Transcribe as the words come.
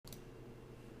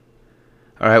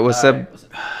All right, what's up? Leave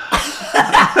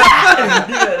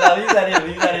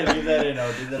that in.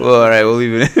 Well, all right, we'll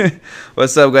leave it in.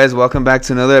 What's up, guys? Welcome back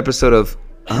to another episode of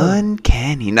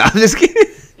Uncanny. No, I'm just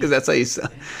kidding. Because that's how you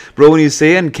sound. Bro, when you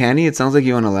say uncanny, it sounds like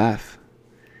you want to laugh.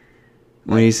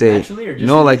 When you say,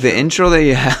 no, like the intro that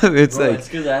you have, it's bro,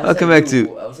 like, welcome back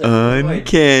to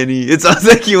Uncanny. It sounds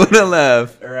like you want to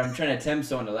laugh. Or I'm trying to tempt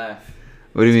someone to laugh.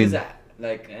 What do you mean?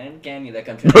 Like, uncanny, like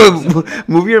I'm trying to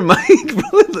move your mic,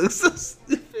 bro. It looks so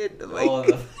stupid. The mic.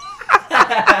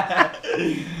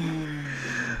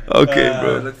 Okay,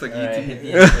 bro. It looks like YouTube. Hit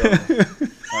the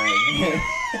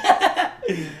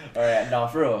intro. Alright, now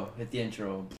for real, hit the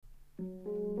intro.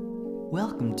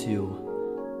 Welcome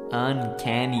to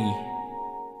Uncanny.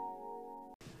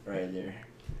 Right there.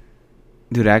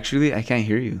 Dude, actually, I can't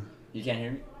hear you. You can't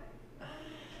hear me?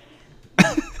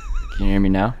 Can you hear me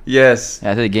now? Yes.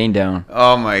 Yeah, I took the gain down.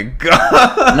 Oh my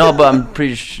god. No, but I'm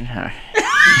pretty sure.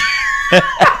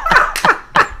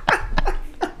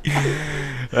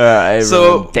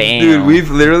 So, damn. dude, we've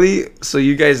literally, so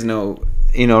you guys know,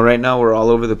 right now we're all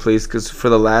over the place because for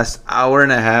the last hour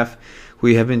and a half,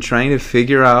 we have been trying to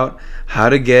figure out how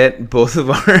to get both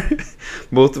of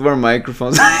our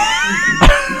microphones.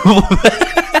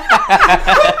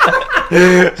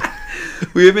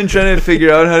 We have been trying to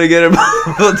figure out how to get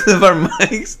both of our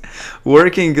mics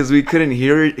working because we couldn't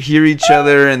hear each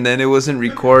other, and then it wasn't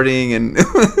recording, and it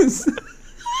was.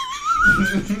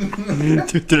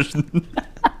 Dude,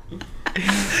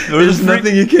 there's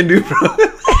nothing you can do, bro.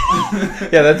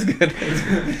 Yeah, that's good.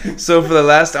 So for the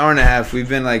last hour and a half, we've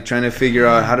been like trying to figure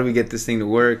out how do we get this thing to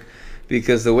work,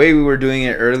 because the way we were doing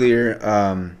it earlier,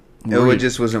 it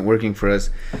just wasn't working for us.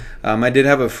 I did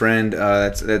have a friend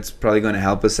that's probably going to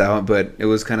help us out, but it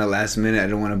was kind of last minute. I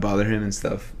didn't want to bother him and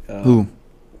stuff. Who?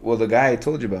 Well, the guy I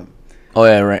told you about. Oh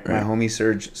yeah, right. My homie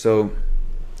Serge. So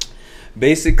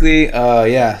basically,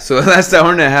 yeah. So the last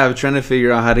hour and a half trying to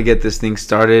figure out how to get this thing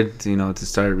started. To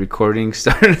start recording.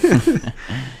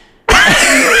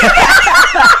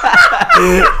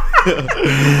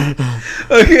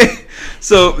 Okay.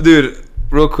 So, dude.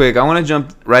 Real quick, I want to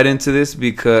jump right into this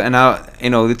because,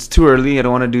 it's too early. I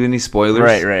don't want to do any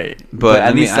spoilers. Right. But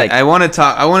at least, I want to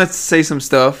talk. I want to say some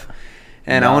stuff,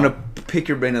 and I want to pick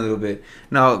your brain a little bit.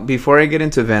 Now, before I get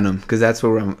into Venom, because that's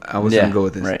where I was gonna go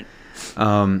with this. Right.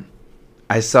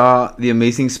 I saw The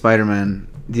Amazing Spider-Man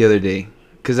the other day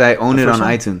because I own it on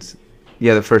iTunes.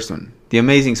 Yeah, the first one, The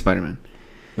Amazing Spider-Man,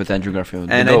 with Andrew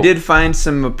Garfield. And I did find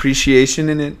some appreciation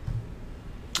in it.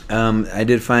 I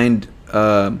did find.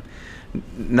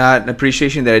 Not an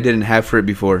appreciation that I didn't have for it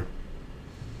before.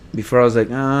 Before I was like,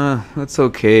 that's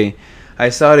okay. I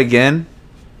saw it again.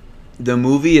 The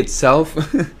movie itself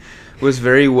was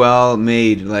very well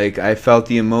made. Like, I felt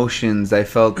the emotions. I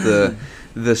felt the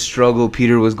struggle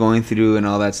Peter was going through and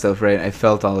all that stuff, right? I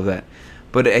felt all of that.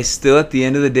 But I still, at the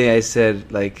end of the day, I said,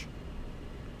 like...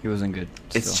 He wasn't good.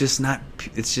 It's just not...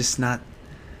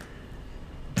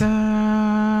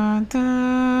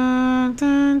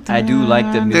 I do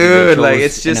like the music. Dude, like,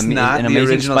 it's just not in the Amazing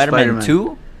original Spider-Man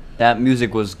 2. That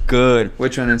music was good.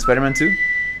 Which one, in Spider-Man 2?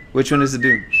 Which one is it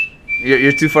do?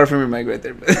 You're too far from your mic right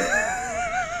there.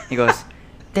 He goes...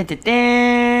 Dun, dun,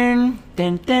 dun,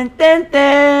 dun, dun, dun,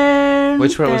 dun,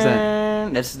 which part was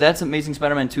that? That's Amazing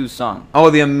Spider-Man 2's song. Oh,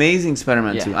 the Amazing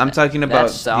Spider-Man 2. I'm talking about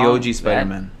the OG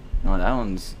Spider-Man. No, that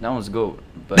one's goat.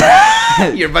 But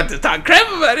you're about to talk crap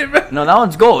about it, bro. No, that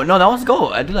one's goat.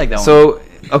 I do like that one. So,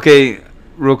 okay,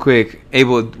 real quick,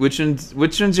 Abel, which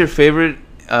one's your favorite?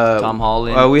 Tom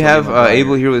Holland. We have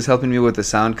Abel here was helping me with the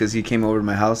sound because he came over to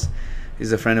my house.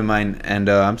 He's a friend of mine, and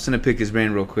I'm just gonna pick his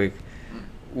brain real quick.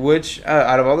 Which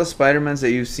out of all the Spider-Mans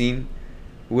that you've seen,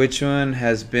 which one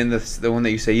has been the one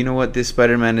that you say, you know what, this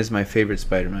Spider-Man is my favorite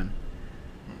Spider-Man?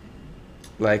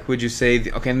 Like, would you say?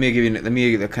 Okay, let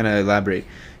me kind of elaborate.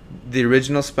 The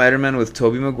original Spider-Man with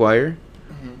Tobey Maguire,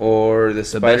 or the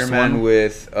Spider-Man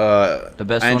with the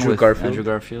best Andrew Garfield? Andrew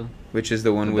Garfield, which is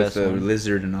the one with the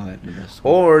lizard and all that,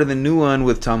 or the new one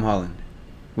with Tom Holland?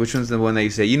 Which one's the one that you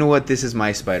say, you know what, this is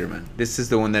my Spider-Man? This is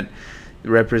the one that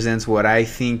represents what I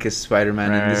think is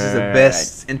Spider-Man, and this is the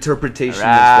best interpretation of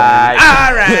Spider-Man.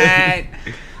 All right.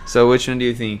 So, which one do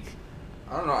you think?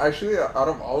 I don't know. Actually, out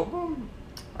of all of them,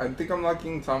 I think I'm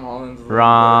liking Tom Holland's.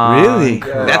 Wrong. Really?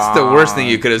 Yeah. That's the worst thing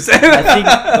you could have said. I think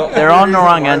they're all the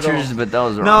wrong answers, but that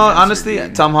was the wrong answer. Honestly,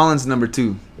 Tom Holland's number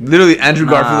 2. Literally, Andrew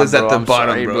Garfield is at the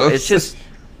bottom, bro. It's just...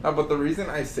 No, but the reason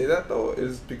I say that, though,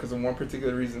 is because of one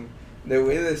particular reason. the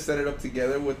way they set it up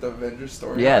together with the Avengers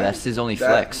story. Yeah, that's his only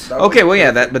flex. Okay, well,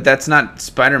 yeah, but that's not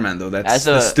Spider-Man though. That's As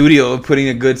the a- studio putting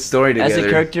a good story together. As a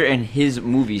character in his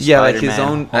movies, Yeah, like his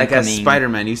Spider-Man, own, like as Homecoming.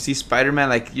 Spider-Man. You see Spider-Man,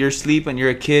 like you're asleep and you're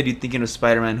a kid. You're thinking of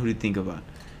Spider-Man. Who do you think about?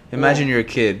 Imagine you're a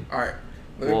kid. All right,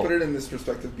 let me put it in this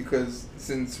perspective because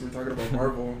since we're talking about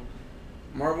Marvel,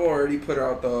 Marvel already put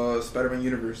out the Spider-Man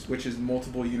universe, which is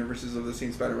multiple universes of the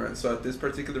same Spider-Man. So at this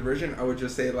particular version, I would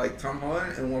just say like Tom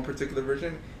Holland in one particular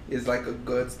version is like a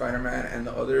good Spider-Man, and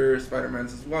the other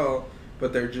Spider-Mans as well,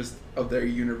 but they're just of their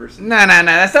universe. Nah.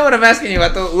 That's not what I'm asking you,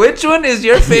 Vato. Which one is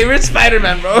your favorite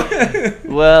Spider-Man, bro?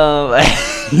 Well,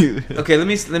 Okay, let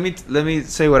me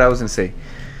say what I was gonna say.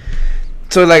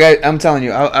 So like I'm telling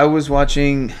you, I was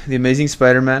watching The Amazing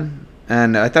Spider-Man,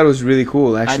 and I thought it was really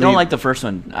cool. Actually, I don't like the first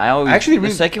one. The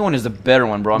second one is the better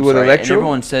one, bro. I'm With sorry. Electro? And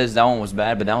everyone says that one was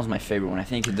bad, but that was my favorite one. I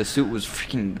think the suit was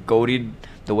freaking goated.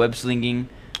 The web slinging.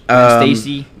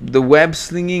 Stacy. The web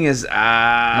slinging is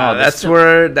No, that's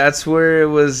where it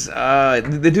was.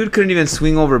 The dude couldn't even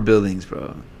swing over buildings,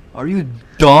 bro. Are you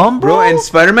dumb, bro? And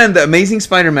Spider-Man, the Amazing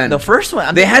Spider-Man, The first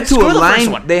one. they had to screw the first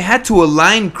align. one. They had to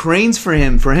align cranes for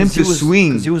him to swing.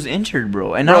 Because he was injured,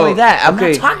 bro. And not Bro, only that, I'm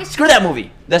okay. not talking. Screw that movie.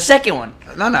 The second one.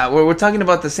 No, we're talking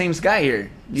about the same guy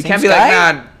here. You Same can't be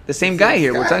guy? like, nah, the same guy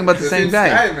here. We're talking about the same guy.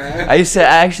 Man. I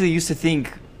actually used to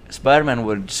think Spider-Man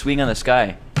would swing on the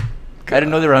sky. I didn't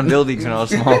know they were on buildings when I was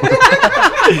small.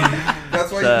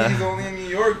 That's why So- he's only in New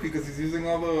York because he's using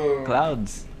all the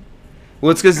Clouds. Well,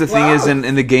 it's because the thing is, Wow.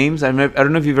 in the games, I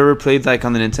don't know if you've ever played like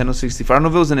on the Nintendo 64. I don't know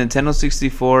if it was a Nintendo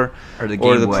 64 Or the or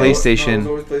Game the Boy. PlayStation.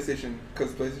 No, it was always PlayStation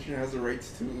because PlayStation has the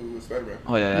rights to Spider-Man.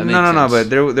 Oh yeah, that No, makes sense.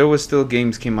 but there was still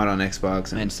games came out on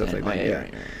Xbox and And- stuff like oh, that. yeah, Yeah.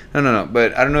 right. No.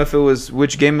 But I don't know if it was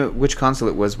which console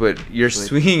it was, but you're Switch.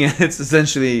 swinging and it's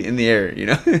essentially in the air. You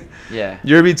know, Yeah.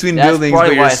 you're between That's buildings, probably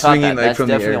but why you're I thought swinging that. like That's from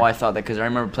the definitely air. why I thought that because I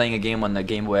remember playing a game on the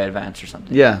Game Boy Advance or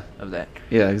something. Yeah, Of that.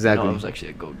 yeah, exactly. No, it was actually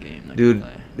a goat game. Not Dude,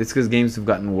 gonna lie. it's because games have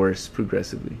gotten worse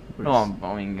progressively. Worse. No,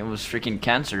 I mean it was freaking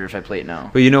cancer if I play it now.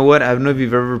 But you know what? I don't know if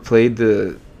you've ever played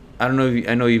the. I don't know if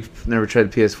I know you've never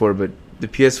tried PS4, but the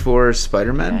PS4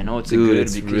 Spider-Man. Yeah, I know it's dude, good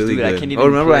it's because, really dude, I good. can't Oh, even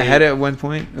remember I play had it. it at one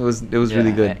point. It was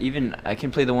really Yeah, good. Even I can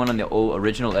play the one on the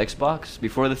original Xbox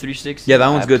before the 360. Yeah, that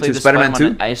one's I good played too. the Spider-Man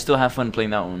 2? I still have fun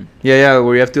playing that one. Yeah,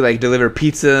 where you have to like deliver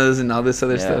pizzas and all this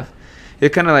other Yeah. stuff. It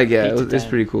kind of like Pizza it's time.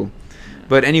 pretty cool.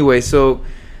 But anyway, so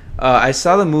I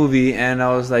saw the movie and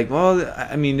I was like, well,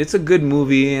 I mean, it's a good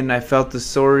movie, and I felt the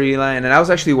storyline, and I was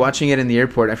actually watching it in the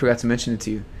airport. I forgot to mention it to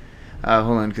you.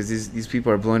 Hold on, because these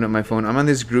people are blowing up my phone. I'm on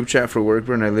this group chat for work,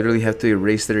 bro, and I literally have to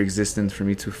erase their existence for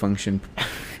me to function.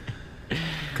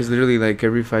 Because literally, like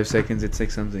every 5 seconds, it's like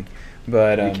something.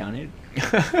 But You counted?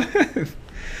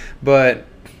 but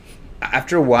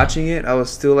after watching it, I was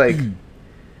still like,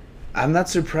 I'm not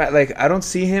surprised. Like, I don't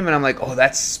see him, and I'm like, oh,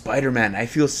 that's Spider-Man. I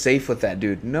feel safe with that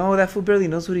dude. No, that fool barely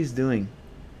knows what he's doing,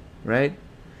 right?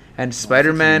 And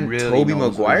Spider-Man, really Tobey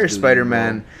knows what Maguire he's doing,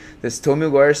 Spider-Man. This Tobey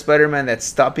Maguire Spider-Man that's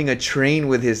stopping a train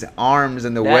with his arms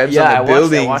and the webs yeah, on the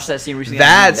buildings. I watched that scene recently.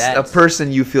 That's a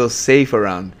person you feel safe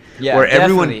around. Yeah, where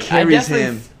everyone definitely. carries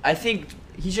him. I think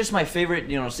he's just my favorite,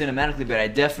 cinematically, but I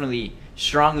definitely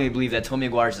strongly believe that Tobey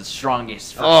Maguire is the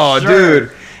strongest. For Oh, sure.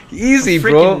 dude. Easy,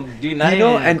 Freaking- bro. dude, not You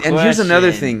know, even a and here's another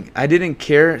question. thing. I didn't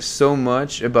care so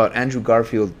much about Andrew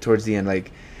Garfield towards the end.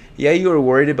 Like, yeah, you were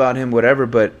worried about him, whatever,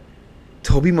 but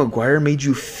Tobey Maguire made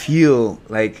you feel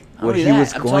like Not what only he that,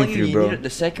 was I'm going telling through, you, bro. the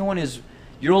second one is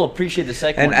you'll appreciate the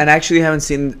second And one. and I actually haven't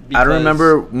seen. I don't Because-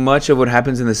 remember much of what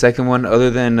happens in the second one, other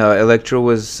than Electro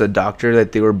was a doctor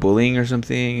that they were bullying or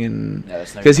something, and Yeah,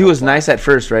 that's not because he even was plot. nice at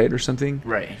first, right, or something.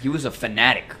 Right, he was a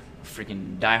fanatic,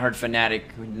 freaking diehard fanatic,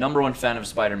 #1 fan of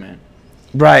Spider-Man.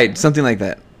 Right, something like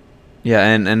that. Yeah,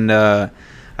 and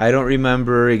I don't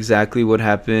remember exactly what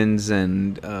happens,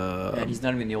 and And he's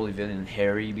not even the only villain.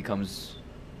 Harry becomes.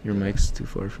 your mic's too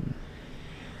far from.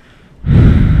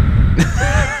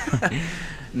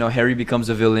 No, Harry becomes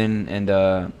a villain,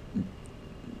 and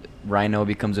Rhino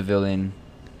becomes a villain,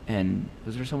 and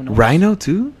was there someone else? Rhino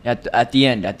too? At the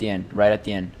end, right at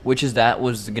the end,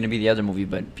 was gonna be the other movie,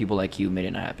 but people like you made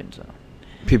it not happen. So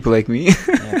People like me.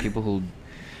 yeah, people who.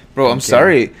 Bro, I'm Okay.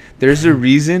 sorry. There's a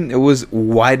reason it was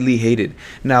widely hated.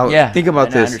 Now, Yeah, think about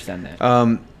and I this. understand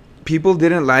that. People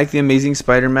didn't like The Amazing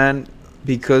Spider-Man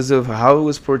because of how it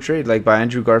was portrayed, like by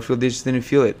Andrew Garfield. They just didn't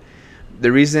feel it.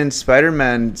 The reason Sam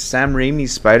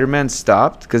Raimi's Spider-Man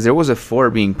stopped, because there was a 4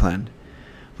 being planned,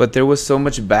 but there was so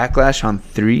much backlash on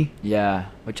 3. Yeah,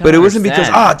 which I But it don't wasn't because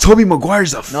understand. Tobey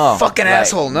Maguire's a No, fucking like,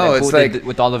 asshole. No, like it's who like did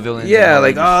with all the villains. yeah, and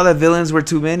like all the villains were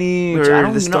too many, Which I or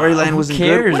don't the know. storyline Who wasn't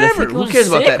cares? good. I Whatever. think it Who was cares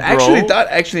about sick, that? I bro.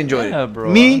 actually enjoyed Yeah, it. bro,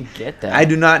 I Me, don't get that. I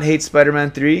do not hate Spider-Man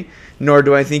 3, nor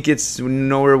do I think it's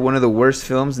nowhere one of the worst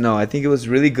films. No, I think it was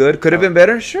really good. Could have been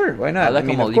better. Sure, why not? I like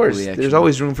them all of course, equally, there's actually.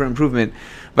 always room for improvement,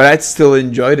 but I still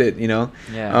enjoyed it. You know.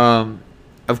 Yeah.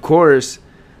 Of course,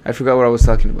 I forgot what I was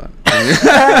talking about. That's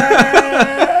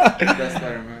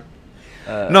Spider-Man.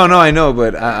 No, I know,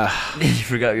 but you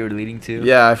forgot what you were leading to.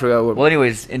 yeah, I forgot what. Well,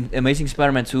 anyways, in Amazing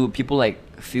Spider-Man 2, people like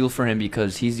feel for him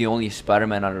because he's the only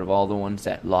Spider-Man out of all the ones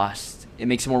that lost. It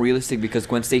makes it more realistic because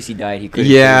Gwen Stacy died. He couldn't.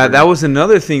 Yeah, save her. that was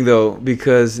another thing though,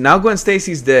 because now Gwen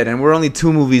Stacy's dead, and we're only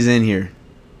 2 movies in here.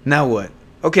 Now what?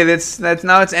 Okay, that's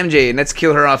now it's MJ, and let's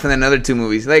kill her off in another 2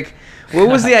 movies. Like, what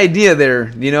was the idea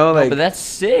there? You know, No, like, but that's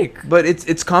sick. but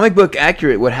it's comic book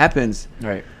accurate what happens,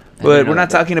 Right. but we're not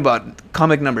talking about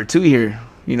comic number 2 here.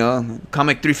 You know,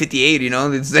 comic 358. You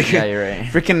know, it's like Yeah, you're right.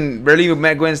 freaking barely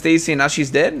met Gwen Stacy, and now she's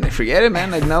dead. Like, forget it,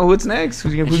 man. Like, now what's next?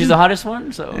 She's the hottest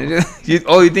one, so.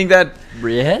 you think that?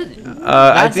 Yeah.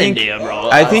 I Not think Zendaya, bro.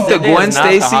 I think the Zendaya's Gwen not the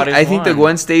Stacy. hottest I think the one.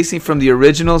 Gwen Stacy from the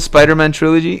original Spider-Man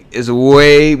trilogy is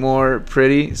way more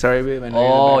pretty. Sorry, babe. I know you're in the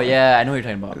Oh background. yeah, I know what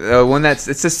you're talking about. One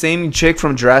it's the same chick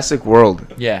from Jurassic World.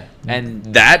 Yeah, and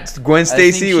That Gwen I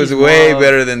think Stacy was she's way more of-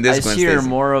 better than this I Gwen see her Stacy.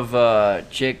 more of a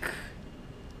chick.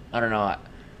 I don't know.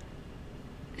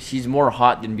 She's more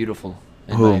hot than beautiful,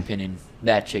 in Who? my opinion.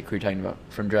 That chick we're talking about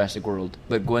from Jurassic World,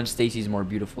 but Gwen Stacy's more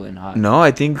beautiful than hot. No,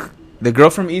 I think the girl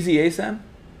from Easy A, Sam,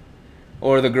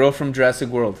 or the girl from Jurassic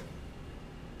World.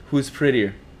 Who's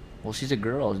prettier? Well, she's a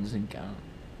girl. It doesn't count.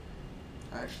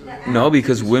 Actually. No,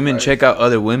 because women check out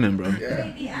other women, bro.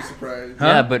 Yeah, you're surprised. Huh?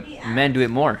 Yeah, but men do it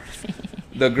more.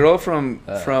 The girl from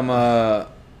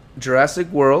Jurassic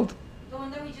World. The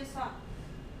one that we just saw.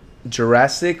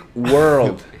 Jurassic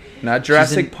World, not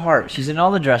Jurassic in- Park. She's in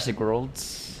all the Jurassic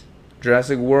Worlds.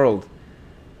 Jurassic World.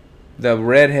 The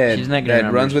redhead She's not gonna that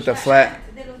remember. runs with the flat,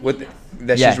 with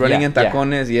that Yeah, she's running yeah, in yeah.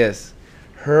 tacones. Yes,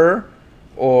 her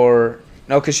or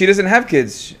no, because she doesn't have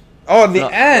kids. Oh, the No,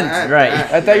 aunt. Right.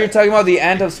 I thought you were talking about the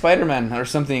aunt of Spider-Man or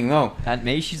something. No. Aunt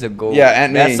May, she's a gold. Yeah,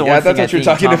 Aunt May. That's the Yeah, one that's thing what you're I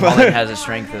think talking Tom about. Holland has a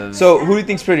strength of. So who do you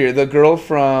think's prettier? The girl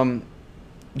from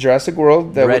Jurassic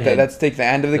World that with Redhead. that's take the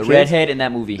aunt of the the kids. redhead in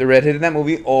that movie. The redhead in that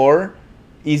movie, or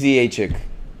Easy A chick.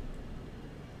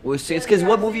 Well, it's because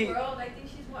what movie? World, I think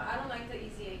she's what I don't like the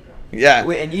Easy A girl. Yeah.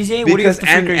 Wait, and Easy A. What do you Because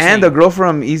have to figure? and the girl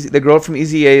from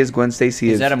Easy A is Gwen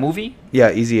Stacy. Is that a movie?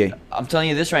 Yeah, Easy A. I'm telling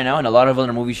you this right now. In a lot of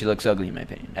other movies, she looks ugly, in my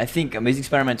opinion. I think Amazing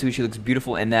Spider-Man 2, she looks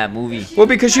beautiful in that movie. Well,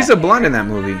 because she's a blonde in that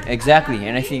movie. Exactly,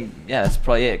 and I think that's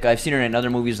probably it. I've seen her in other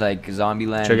movies like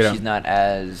Zombieland. Check it out. She's not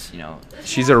as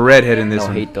She's a redhead in this no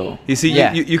one. hate though. You see,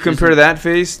 Yeah. you compare that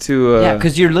face to. Yeah,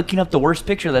 because you're looking up the worst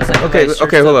picture. That's like Okay, if I searched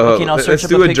okay, hold up- on. Okay, now Let's search up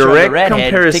do a a picture of the direct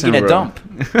redhead comparison, taking a bro. dump.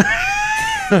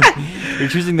 You're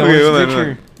choosing the Okay, worst hold on,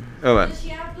 picture. Hold on. Does she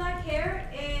have black hair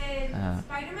in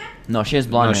Spider-Man? No, she has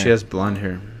blonde No, hair. she has blonde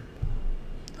hair.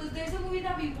 Because there's a movie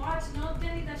that we watched, not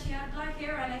only that she had black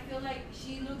hair, and I feel like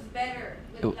she looks better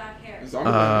with Oh. black hair.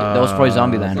 Zombieland. That was probably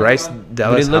Zombieland. Bryce But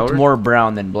Dallas it looked Howard? more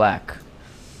brown than black.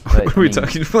 What But, are we I mean,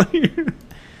 talking about here?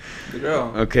 The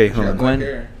girl. Okay, She hold had on. black Gwen-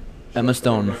 hair. She Emma had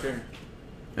Stone. black hair.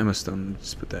 Emma Stone.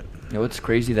 Just put that. You know, it's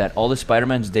crazy that all the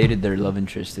Spider-Mans dated their love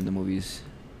interest in the movies.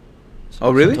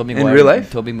 Oh, really? Tobey In Maguire- real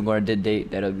life? Tobey Maguire did date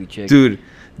that ugly chick. Dude,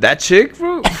 that chick,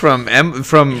 bro, from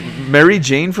Mary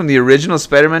Jane from the original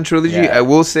Spider-Man trilogy, Yeah. I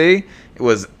will say it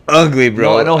was ugly,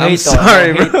 bro. No I'm hate though.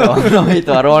 sorry, no hate bro. though. No hate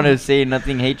though. I don't want to say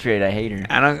nothing hatred. I hate her.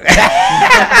 I don't.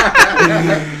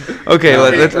 Okay,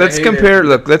 let's I hate compare. it.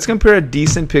 Look, let's compare a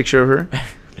decent picture of her.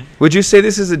 Would you say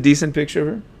this is a decent picture of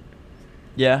her?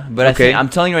 Yeah, but Okay. I'm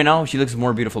telling you right now, she looks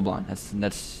more beautiful blonde.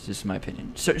 That's just my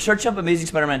opinion. Search up Amazing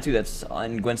Spider-Man 2. That's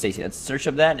on Gwen Stacy. That's search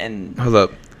up that, and Hold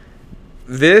up.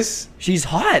 This she's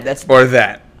hot. That's or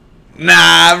that?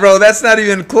 Nah, bro, that's not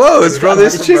even close, bro.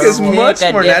 This chick is Pick much Pick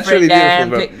a more naturally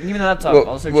different beautiful, bro. damn Even though that's up, Well,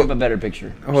 I'll search well, up a better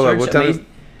picture. hold on, what time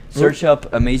Search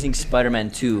up Amazing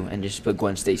Spider-Man 2 and just put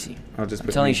Gwen Stacy. I'll just I'm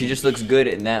put telling you, me. she just looks good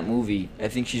in that movie. I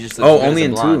think she just looks Oh, good only as a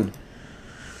in blonde. 2.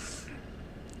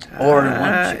 Or in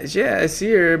one chick. Yeah, I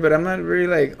see her, but I'm not really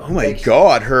like, oh my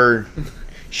god,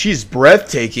 she's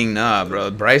breathtaking. Nah, bro.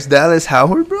 Bryce Dallas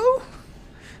Howard, bro.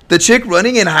 The chick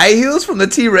running in high heels from the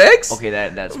T-Rex. Okay,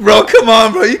 that's Bro, come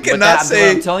on, bro. You But cannot but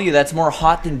say. I'm telling you, that's more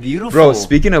hot than beautiful. Bro,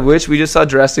 speaking of which, we just saw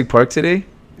Jurassic Park today.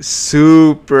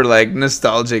 Super like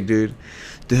nostalgic, dude.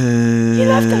 He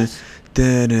left us.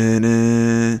 Or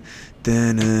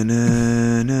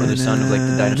the sound of like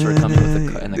the dinosaur coming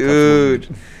with the in the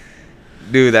dude.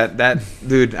 dude,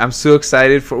 dude, I'm so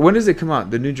excited for. When does it come out?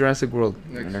 The new Jurassic World?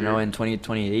 I don't know, in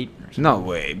 2028. No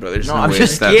way, bro. There's no, I'm way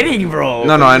just it's that. kidding, bro.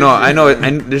 No, I know.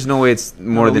 There's no way it's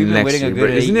more No, we've than been next waiting a year. good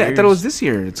Bro. 8 Isn't it? I thought it years. was this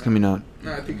year. It's coming out.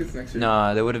 No, I think it's next year.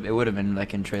 No, it would have been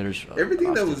like in trailers.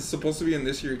 Everything that often. was supposed to be in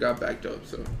this year got backed up.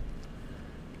 So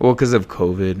Well, because of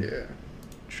COVID. yeah.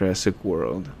 Jurassic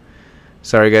World.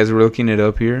 Sorry, guys. We're looking it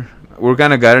up here. We're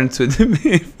kind of got into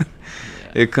it.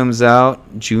 It comes out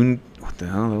June. What the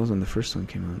hell? That was when the first one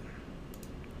came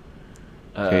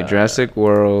out. Okay, Jurassic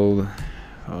World.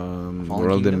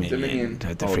 World Kingdom? Dominion. Dominion. I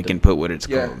had to Oh, freaking put what it's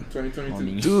Yeah, called.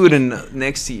 2022. Dude, and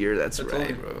next year. That's I told right,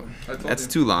 you. bro. I told That's you.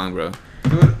 too long, bro.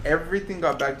 Dude, everything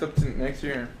got backed up to next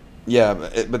year. Yeah,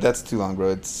 but that's too long,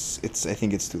 bro. It's. I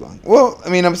think it's too long. Well, I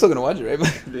mean, I'm still gonna watch it, right?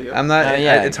 But Yeah. I'm not.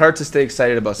 Yeah. It's hard to stay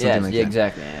excited about something like that.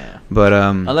 exactly. Yeah. But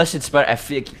Unless it's Spider, I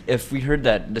feel like if we heard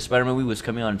that the Spider movie was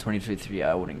coming out in 2023,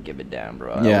 I wouldn't give a damn,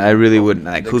 bro. yeah, I really wouldn't.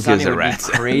 Like, The who gives excitement a would be rat's?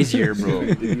 Crazier, bro.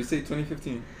 Did you say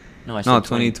 2015? No, I said No,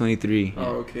 20. 2023. Oh,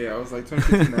 okay. I was like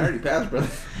 2015. I already passed, bro.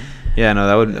 Yeah, no,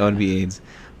 that would be AIDS.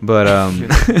 But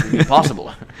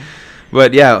Impossible.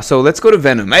 But yeah, so let's go to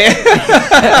Venom.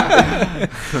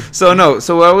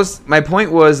 My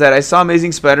point was that I saw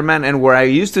Amazing Spider-Man, and where I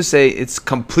used to say it's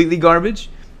completely garbage,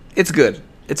 it's good.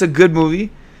 It's a good movie,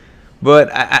 but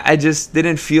I just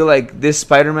didn't feel like this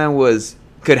Spider-Man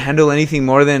could handle anything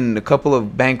more than a couple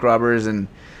of bank robbers and,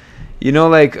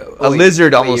 like a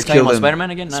lizard almost you're talking killed about him. Spider-Man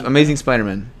again? Not Amazing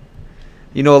Spider-Man.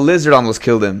 A lizard almost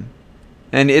killed him.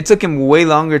 And it took him way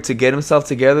longer to get himself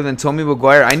together than Tobey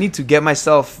Maguire. I need to get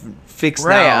myself fixed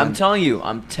Right, now. I'm telling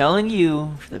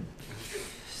you for the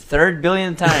third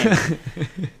billionth time.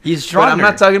 He's But stronger. I'm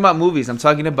not talking about movies. I'm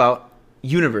talking about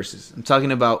universes. I'm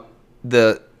talking about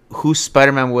who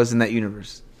Spider-Man was in that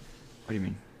universe. What do you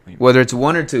mean? Whether it's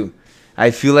one or two.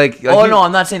 I feel like Oh, no,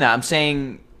 I'm not saying that. I'm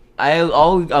saying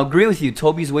I'll agree with you.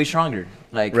 Toby's way stronger.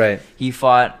 Like, Right. He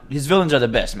fought. His villains are the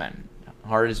best, man.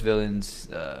 Hardest villains.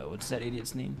 What's that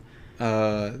idiot's name?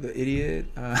 The idiot.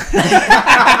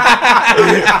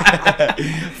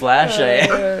 Flash.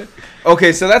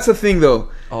 Okay, so that's the thing though.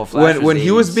 Oh, Flash. When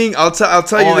he was being, I'll tell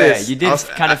you oh, this. Yeah, you did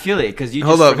kind of feel it because you just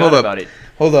hold up, forgot hold up. about it.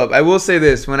 Hold up. I will say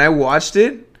this. When I watched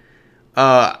it,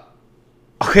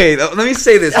 okay, let me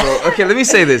say this, bro. Okay, let me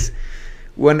say this.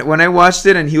 When I watched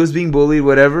it and he was being bullied,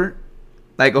 whatever,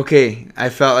 like, okay, I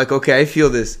felt like, okay, I feel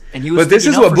this. And he was this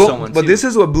is sticking up what for someone, too. this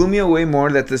is what blew me away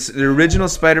more that the original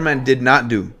Spider-Man did not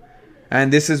do.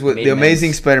 And this is what Made the Amazing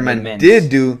amends. Spider-Man Made did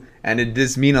do, and it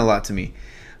does mean a lot to me.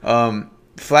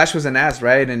 Flash was an ass,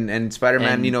 right? And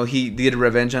Spider-Man, And- he did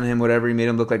revenge on him, whatever. He made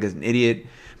him look like an idiot.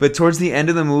 But towards the end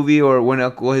of the movie, or when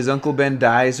his Uncle Ben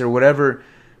dies or whatever,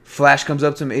 Flash comes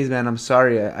up to him, hey, man, I'm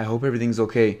sorry. I hope everything's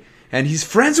okay. And he's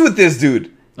friends with this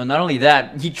dude. Well, not only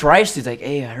that, he tries to. He's like,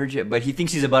 hey, I heard you. But he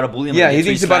thinks he's about to bully him. Yeah, again, he so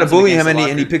thinks about to slams bully him, against the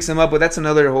and he locker. picks him up. But that's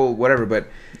another whole whatever. But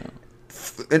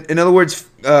in other words,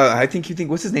 I think you think,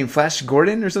 what's his name? Flash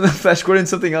Gordon or something? Flash Gordon,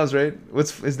 something else, right?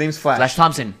 What's his name's Flash? Flash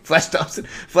Thompson. Flash Thompson.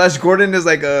 Flash Gordon is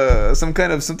like some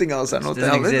kind of something else. I don't know what the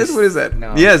Doesn't hell. exist. What is that?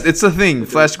 No. Yes, it's a thing.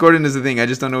 Flash Gordon is a thing. I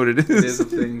just don't know what it It is is. a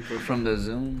thing. From the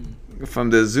Zoom.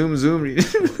 From the Zoom.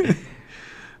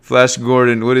 Flash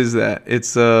Gordon. What is that?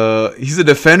 It's he's a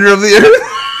defender of the earth.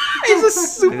 He's a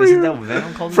Isn't superhero that what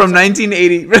Venom called from himself?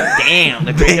 1980. Damn,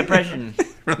 the Great Depression.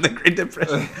 From the Great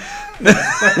Depression.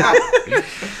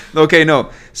 Okay, no.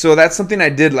 So that's something I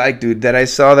did like, dude. That I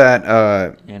saw that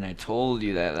And I told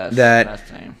you that last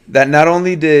time. that not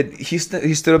only did he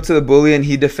stood up to the bully and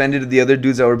he defended the other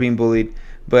dudes that were being bullied,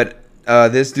 but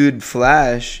this dude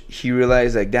Flash, he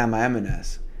realized like, damn, I am an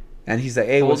ass, and he's like,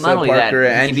 hey, Well, what's not up, only that, Parker? he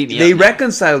And beat me they up now.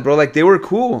 reconciled, bro. Like they were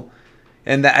cool,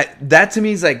 and that to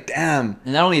me is like, damn.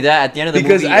 And not only that, at the end of the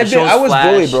Because movie, I it shows was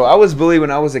Flash. bullied, bro. I was bullied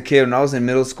when I was a kid. When I was in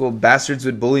middle school, bastards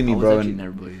would bully me, I was bro. actually And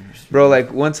never bullied. bro,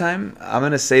 like one time, I'm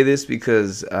gonna say this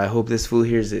because I hope this fool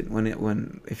hears it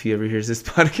if he ever hears this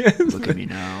podcast. Look at me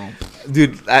now.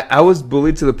 Dude. I was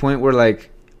bullied to the point where like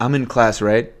I'm in class,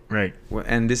 right? Right.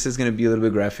 And this is gonna be a little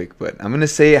bit graphic, but I'm gonna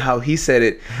say how he said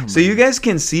it, so you guys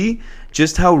can see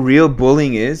just how real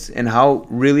bullying is and how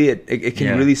really it can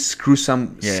Yeah. really screw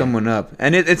someone up.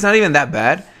 And it's not even that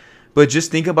bad, but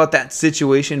just think about that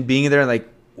situation, being there like,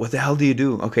 what the hell do you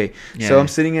do? Okay, so Yeah. I'm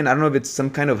sitting in, I don't know if it's some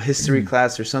kind of history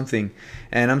class or something,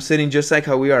 and I'm sitting just like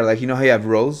how we are, like, you know how you have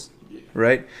rows,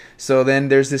 right? So then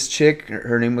there's this chick,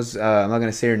 her name was, I'm not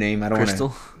going to say her name, I don't want Crystal.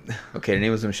 to. Okay, her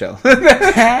name was Michelle.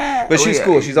 But she's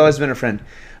cool, she's always been a friend.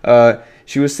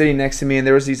 She was sitting next to me, and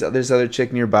there was this other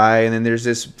chick nearby, and then there's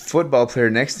this football player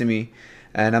next to me,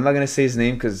 and I'm not going to say his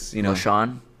name because, you know.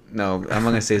 Sean. No, I'm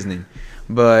not going to say his name.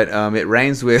 But it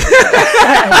rhymes with...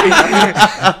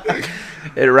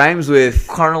 It rhymes with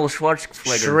Arnold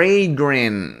Schwarzenegger.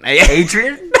 Tragrin.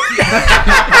 Adrian?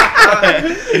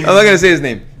 I'm not gonna say his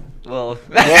name. Well,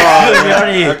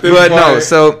 At this But no, point-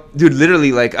 so dude,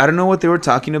 literally, like, I don't know what they were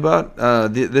talking about.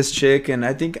 This chick, and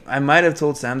I think I might have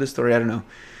told Sam this story. I don't know,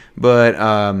 but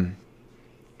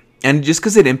and just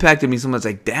because it impacted me so much,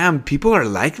 like, damn, people are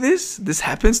like this. This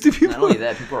happens to people. not only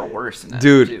that, people are worse than that.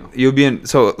 Dude, too. you'll be in.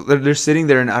 So they're sitting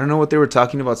there, and I don't know what they were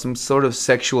talking about. Some sort of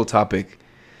sexual topic.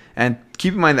 And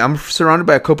keep in mind, I'm surrounded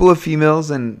by a couple of females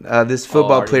and this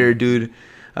football are you? player dude.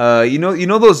 You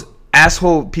know those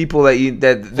asshole people that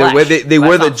Flash. they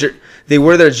wear Flash they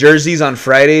wear their jerseys on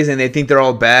Fridays and they think they're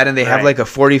all bad and they have Right. like a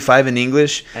 45 in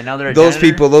English. And now they're a those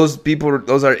janitor?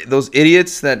 those are those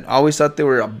idiots that always thought they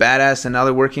were a badass and now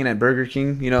they're working at Burger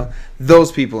King. You know,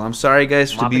 those people. I'm sorry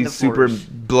guys to Mopping be the super floors.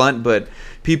 blunt, but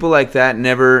people like that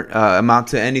never amount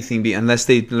to anything unless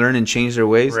they learn and change their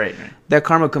ways. Right. That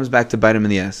karma comes back to bite him in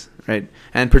the ass, right?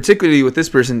 And particularly with this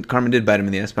person, karma did bite him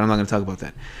in the ass, but I'm not going to talk about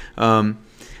that.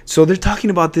 So they're talking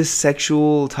about this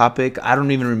sexual topic. I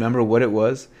don't even remember what it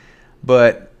was,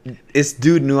 but this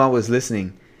dude knew I was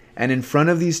listening. And in front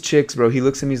of these chicks, bro, he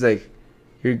looks at me, he's like,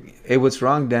 hey, what's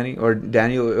wrong, Danny? Or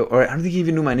Daniel, or I don't think he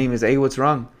even knew my name. He's like, hey, what's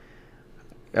wrong?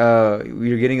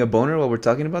 You're getting a boner while we're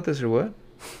talking about this or what?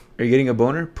 Are you getting a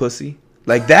boner? Pussy.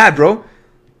 Like that, bro.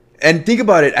 And think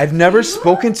about it. I've never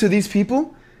spoken to these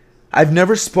people. I've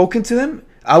never spoken to them.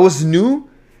 I was new.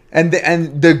 And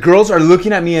the girls are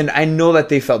looking at me and I know that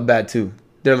they felt bad too.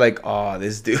 They're like, oh,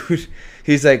 this dude.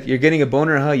 He's like, you're getting a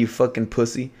boner, huh? You fucking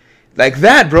pussy. Like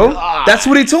that, bro. That's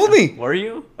what he told me. Were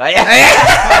you?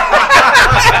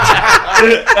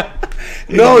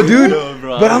 No, dude. No,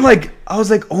 bro. But I was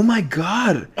like, oh my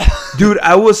God. Dude,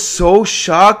 I was so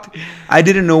shocked. I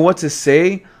didn't know what to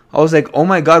say. I was like, oh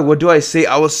my God, what do I say?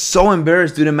 I was so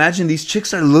embarrassed, dude. Imagine these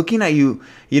chicks are looking at you,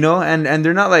 you know, and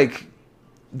they're not like,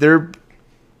 they're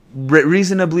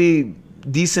reasonably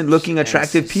decent looking,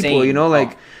 attractive people, sane. you know,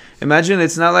 like, imagine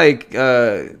it's not like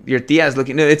your tia's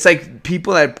looking. It's like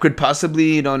people that could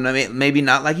possibly, you know, maybe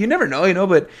not like, you never know, you know,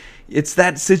 but it's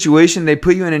that situation they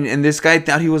put you in, and this guy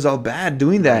thought he was all bad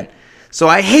doing that. So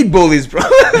I hate bullies, bro.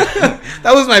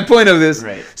 That was my point of this.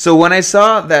 Right. So when I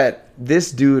saw that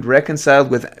this dude reconciled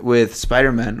with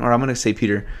Spider-Man, or I'm gonna say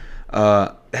Peter,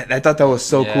 I thought that was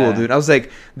so cool, Yeah. dude. I was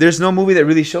like, there's no movie that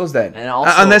really shows that, And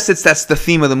also- unless that's the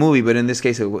theme of the movie. But in this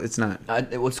case, it's not.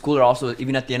 What's cooler also,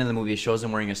 even at the end of the movie, it shows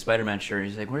him wearing a Spider-Man shirt.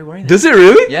 He's like, "What are you wearing?" That? Does it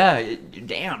really? Yeah.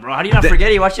 Damn, bro. How do you not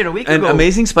forget? You watched it a week An ago.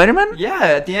 Amazing Spider-Man? Yeah.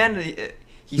 At the end,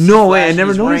 he sees No way, I Flash,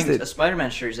 never he's noticed wearing it. a Spider-Man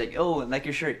shirt. He's like, "Oh, like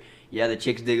your shirt." Yeah, the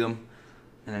chicks dig him,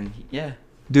 and then yeah.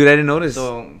 Dude, I didn't notice.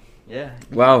 So yeah.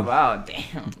 Wow. Wow.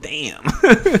 Damn.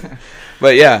 Damn.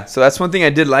 But yeah, so that's one thing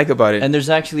I did like about it. And there's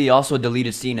actually also a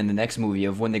deleted scene in the next movie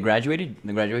of when they graduated.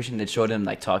 The graduation, they showed him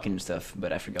like talking and stuff,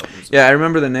 but I forgot what it was. Yeah, I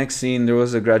remember the next scene. There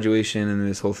was a graduation and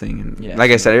this whole thing. And Yeah.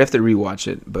 like I said, I have to rewatch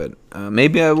it, but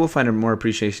maybe I will find a more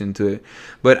appreciation to it.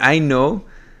 But I know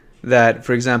that,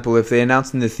 for example, if they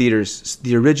announced in the theaters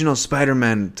the original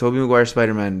Spider-Man, Tobey Maguire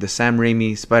Spider-Man, the Sam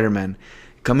Raimi Spider-Man,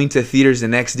 coming to theaters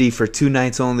in XD for 2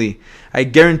 nights only, I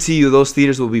guarantee you those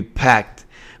theaters will be packed.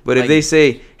 But if Like- they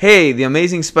say, hey, the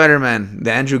Amazing Spider-Man,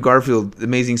 the Andrew Garfield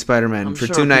Amazing Spider-Man I'm for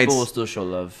sure 2 nights, people will still show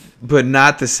love. but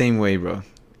not the same way, bro.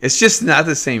 It's just not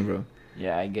the same, bro.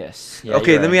 Yeah, I guess. Yeah,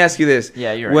 Okay, let me ask you this.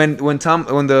 Yeah, you're right. when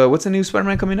what's the new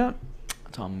Spider-Man coming out?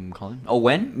 Tom Holland. Oh,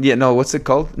 when? Yeah, no, what's it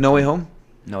called? No Way Home?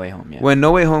 No Way Home. Yeah. When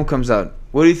No Way Home comes out,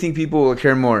 what do you think people will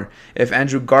care more? If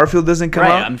Andrew Garfield doesn't come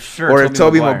Right, out? I'm sure Or if Tobey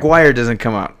Tobey Maguire. Maguire doesn't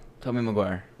come out? Tobey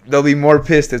Maguire. They'll be more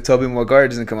pissed if Tobey Maguire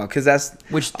doesn't come out. Because that's...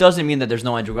 Which doesn't mean that there's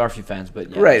no Andrew Garfield fans, but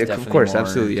yeah, right, there's of definitely course, more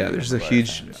absolutely. Yeah, Tobey there's a Maguire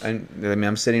huge... fans. I mean,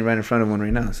 I'm sitting right in front of one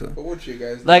right now, so... But what you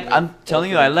guys Like do, I'm telling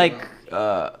you, I hopefully like. come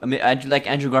out. I mean, I like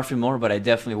Andrew Garfield more, but I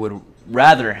definitely would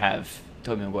rather have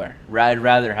Tobey Maguire. I'd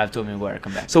rather have Tobey Maguire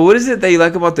come back. So what is it that you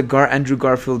like about the Andrew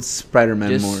Garfield Spider-Man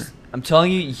Just- more? I'm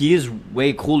telling you, he is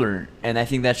way cooler, and I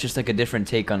think that's just like a different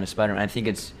take on the Spider-Man. I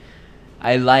think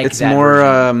I like. It's that more...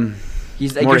 version.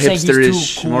 He's like more you're saying he's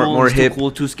hipsterish, too cool, more he's too hip.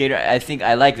 cool, too skater. I think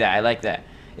I like that. I like that.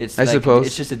 It's I like, suppose.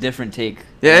 it's just a different take.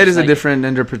 Yeah, it It's is a like- different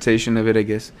interpretation of it, I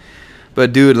guess.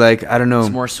 But dude, like, I don't know. It's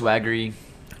more swaggery.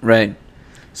 Right.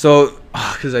 So,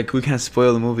 because like we can't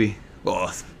spoil the movie.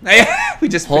 Oh, we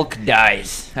just Hulk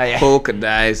dies. Oh, yeah. Hulk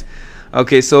dies.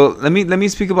 Okay, so let me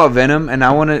speak about Venom, and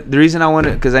the reason I want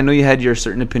to, because I know you had your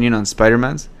certain opinion on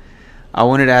Spider-Man's. I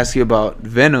wanted to ask you about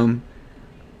Venom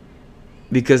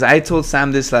because I told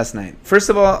Sam this last night. First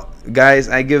of all, guys,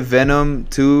 I give Venom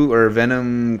 2 or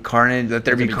Venom Carnage, Let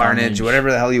There Be Carnage, whatever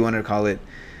the hell you want to call it.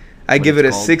 I give it a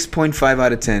 6.5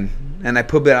 out of 10, and I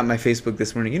put it on my Facebook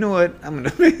this morning. You know what? I'm gonna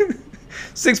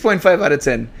 6.5 out of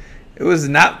 10. It was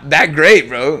not that great,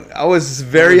 bro. I was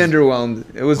very underwhelmed.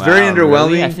 It was very Wow,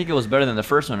 underwhelming. really? I think it was better than the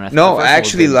first one. I think No, the I first one was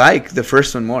actually good. like the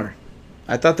first one more.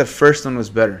 I thought the first one was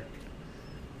better.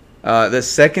 The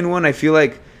second one, I feel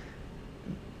like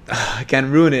I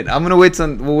can't ruin it. I'm gonna wait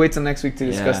till we'll wait till next week to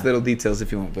discuss Yeah. little details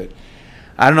if you want. But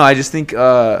I don't know. I just think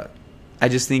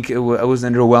it was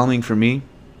underwhelming for me.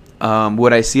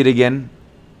 Would I see it again?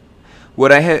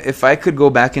 Would I have if I could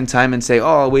go back in time and say,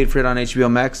 oh, I'll wait for it on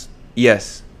HBO Max?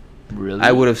 Yes, Really?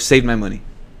 I would have saved my money.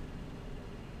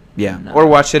 Yeah, No. or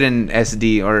watch it in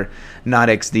SD or not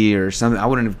XD or something. I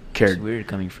wouldn't have It's cared. weird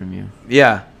coming from you.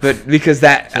 Yeah, but because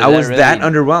that So I that was that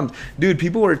really- underwhelmed, dude.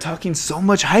 People were talking so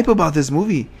much hype about this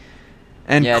movie,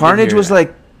 and Yeah, I did Carnage hear was that.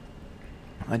 like,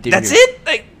 I did "That's hear- it."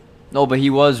 Like No, but he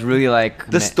was really like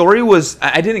the story was,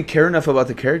 I didn't care enough about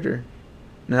the character,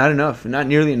 not enough, not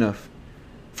nearly enough,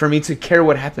 for me to care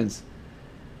what happens.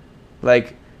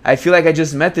 Like I feel like I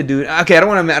just met the dude. Okay, I don't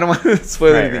want to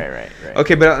spoil Right, anything. right.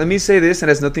 Okay, but let me say this, and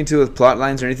it has nothing to do with plot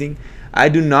lines or anything. I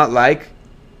do not like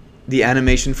the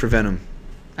animation for Venom.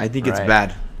 I think it's Right.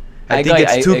 bad. I think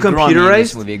it's too it grew on me in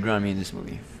this computerized. movie. It grew on me in this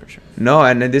movie for sure. No,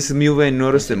 and then this movie I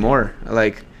noticed it more.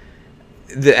 Like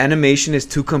the animation is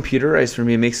too computerized for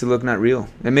me. It makes it look not real.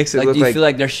 It makes it Like, look do you like feel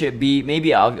like there should be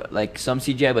maybe like some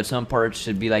CGI, but some parts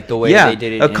should be like the way yeah, they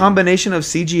did it? a in- combination of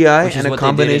CGI Which is and a what they did in,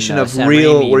 combination of Sam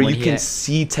real, Raimi where when you he can had-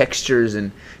 see textures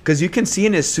and because you can see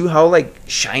in his suit how like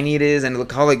shiny it is and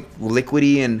look how like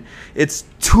liquidy and it's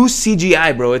too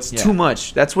CGI, bro. It's Yeah. too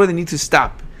much. That's where they need to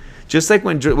stop. Just like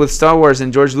when with Star Wars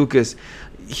and George Lucas,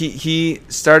 he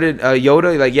started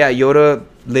Yoda. Like yeah, Yoda.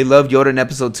 They loved Yoda in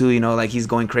episode 2. You know, like he's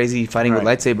going crazy fighting with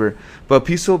Right. lightsaber. But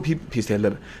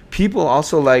people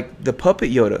also like the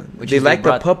puppet Yoda. Which They is they like the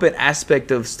brought- puppet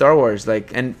aspect of Star Wars.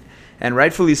 Like and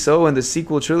rightfully so. In the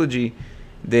sequel trilogy,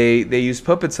 they use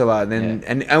puppets a lot. And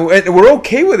we're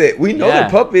okay with it. We know Yeah. they're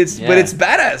puppets, but Yeah. it's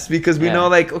badass because we Yeah. know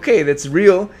like okay, that's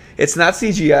real. It's not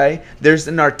CGI. There's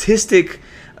an artistic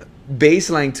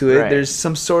baseline to it. Right. There's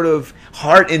some sort of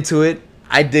heart into it.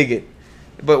 I dig it.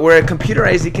 But where a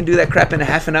computerized, you can do that crap in a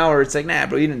half an hour. It's like, nah,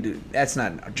 bro, you didn't do. That's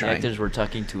not The trying. actors were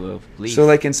talking to a leaf. So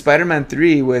like in Spider-Man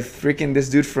 3 with freaking this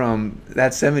dude from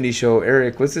that '70s show,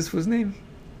 Eric. What's his name?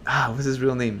 What's his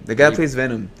real name? The guy who plays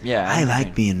Venom. Yeah, I I like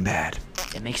know. being bad.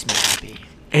 It makes me happy.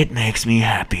 It makes me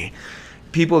happy.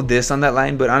 People diss on that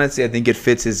line, but honestly, I think it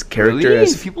fits his character Really?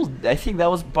 as. People, I think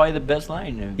that was probably the best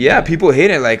line. Yeah, people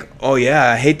hate it. Like, oh yeah,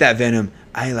 I hate that Venom.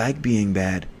 I like being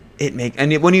bad.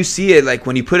 When you see it, like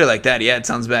when you put it like that, yeah, it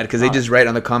sounds bad because they just write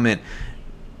on the comment,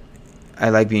 I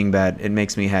like being bad. It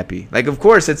makes me happy. Like, of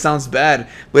course, it sounds bad,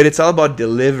 but it's all about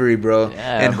delivery, bro.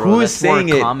 Yeah, and bro, who is that's more saying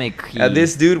it? comic-y.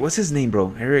 This dude, what's his name,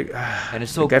 bro? Eric. And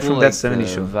it's so the guy cool, from like, that '70s the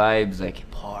show. vibes, like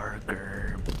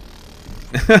Parker.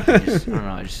 I don't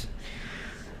know.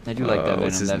 I do like that Venom.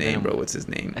 What's his that name, Venom. bro? What's his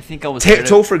name? I think I was. scared of-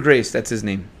 Topher Grace. That's his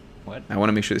name. What? I want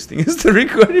to make sure this thing is still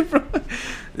recording, bro.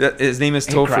 His name is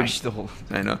It Topher. crashed the whole.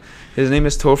 I know. His name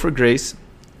is Topher Grace,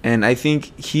 and I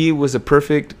think he was a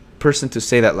perfect person to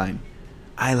say that line.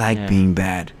 I like Yeah. being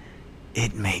bad.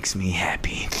 It makes me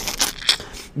happy.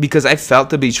 Because I felt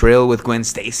the betrayal with Gwen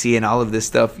Stacy and all of this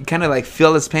stuff. You kind of like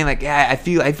feel this pain, like yeah,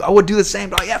 I would do the same.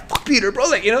 Bro. Yeah, fuck Peter, bro.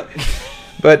 Like you know.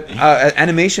 But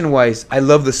animation wise, I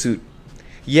love the suit.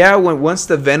 Yeah, once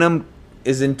the Venom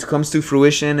comes to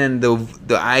fruition and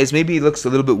the eyes maybe it looks a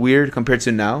little bit weird compared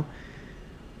to now,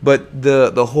 but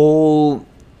the whole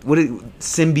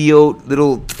symbiote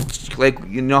little like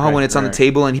you know how when Right, it's on the right.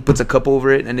 table and he puts a cup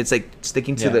over it and it's like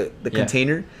sticking to Yeah, the yeah.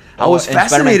 container. I Oh, was in Spider-Man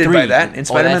fascinated by 3. that in Oh,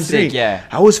 Spider-Man that's 3. sick, yeah.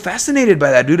 I was fascinated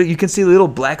by that, dude. You can see little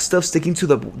black stuff sticking to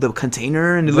the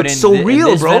container and it But looks in so in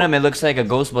real, this bro. Venom, it looks like a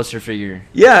Ghostbuster figure.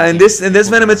 Yeah, and this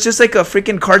Venom, it's just like a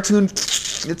freaking cartoon.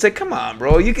 It's like, come on,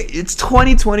 bro. It's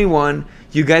 2021.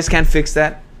 You guys can't fix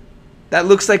that. That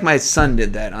looks like my son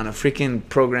did that on a freaking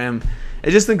program. I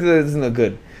just think that it doesn't look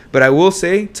good. But I will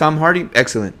say, Tom Hardy,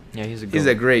 excellent. Yeah, he's a. He's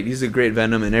a great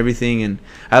Venom and everything. And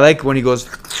I like when he goes,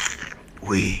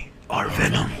 "We are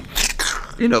Venom."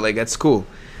 You know, like that's cool.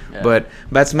 Yeah. But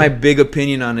that's my big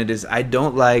opinion on it. Is I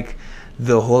don't like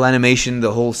the whole animation,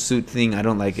 the whole suit thing. I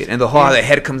don't like it, and the whole how the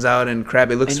head comes out and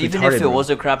crap. It looks And even retarded. if it bro. was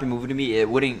a crappy movie to me, it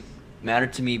wouldn't matter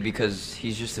to me because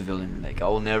he's just a villain. Like I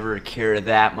will never care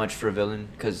that much for a villain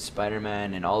because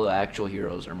Spider-Man and all the actual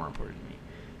heroes are more important to me.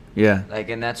 Yeah. Like,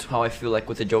 and that's how I feel like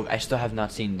with the Joker. I still have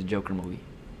not seen the Joker movie,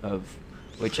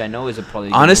 which I know is a probably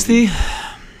a good Honestly, movie.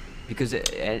 Because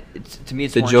it's to me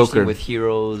it's The more interesting Joker. with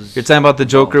heroes. you're talking about the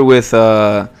Joker with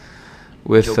Joaquin.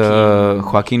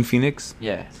 Joaquin Phoenix.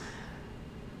 Yeah.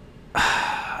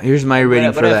 Here's my rating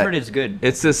but for I've that. heard it's good.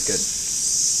 It's a It's good.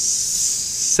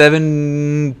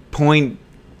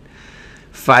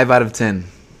 7.5 out of 10.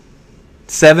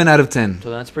 7 out of 10. So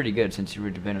that's pretty good since you were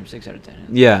Venom 6 out of 10.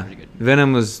 That's Yeah, pretty good.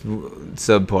 Venom was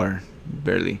subpar,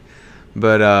 barely.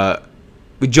 But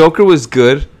Joker was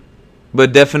good,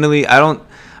 but definitely I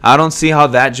don't see how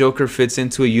that Joker fits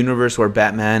into a universe where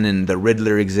Batman and the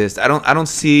Riddler exist. I don't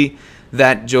see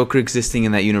that Joker existing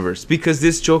in that universe because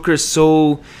this Joker is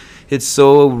it's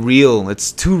so real.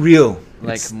 It's too real.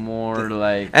 Like It's- more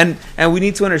like. and we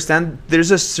need to understand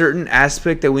there's a certain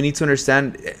aspect that we need to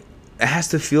understand. It has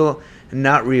to feel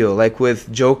not real, like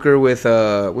with Joker with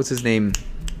what's his name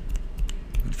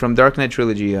from Dark Knight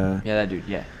trilogy, Yeah, that dude.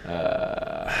 Yeah.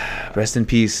 rest in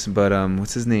peace, but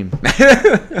what's his name?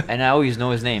 And I always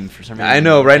know his name for some reason. I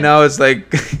know right now it's like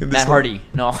this Matt one- Hardy.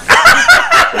 No.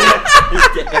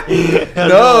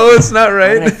 No, it's not Why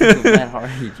did I right. think of Matt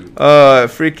Hardy, dude?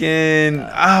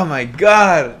 Freaking oh my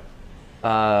god.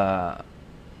 Uh,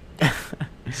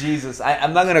 Jesus,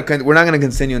 I'm not gonna. We're not gonna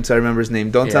continue until I remember his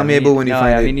name. Don't yeah, tell me, Abel, when you no,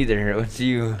 find yeah, it. me neither. What's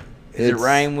you? Does it It's-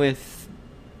 rhyme with?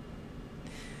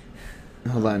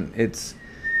 Hold on, it's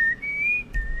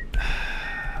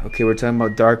okay. We're talking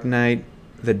about Dark Knight,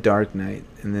 The Dark Knight,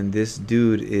 and then this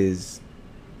dude is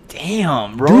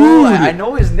Damn, bro. Dude. I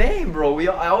know his name, bro.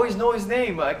 I always know his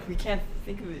name, but we can't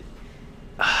think of it.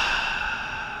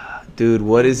 dude.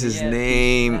 What is his Yeah,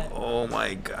 name? that- Oh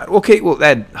my god. Okay, well,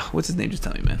 that what's his name? Just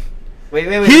tell me, man. Wait.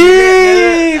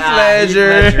 Heath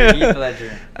Ledger. Heath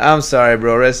Ledger. I'm sorry,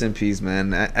 bro. Rest in peace,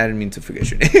 man. I didn't mean to forget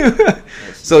your name.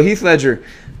 So Heath Ledger,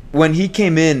 when he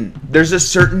came in, there's a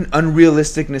certain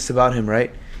unrealisticness about him,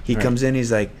 right? He Right. comes in,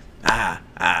 he's like,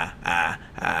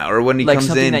 or when he Like comes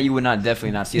something in, that you would not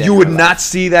definitely not see. That you in would real not life.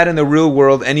 see that in the real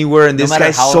world anywhere. And No this matter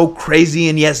guy's how- so crazy,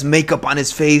 and he has makeup on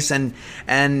his face, and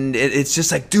it's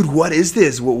just like, dude, what is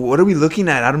this? What are we looking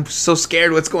at? I'm so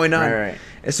scared. What's going on? Right.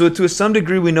 And so to some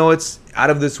degree, we know it's out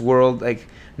of this world, like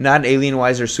not alien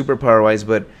wise or superpower wise,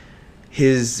 but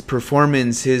his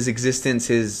performance, his existence,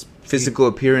 his physical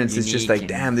appearance is just like,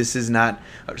 Unique and- damn, this is not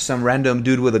some random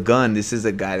dude with a gun. This is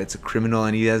a guy that's a criminal,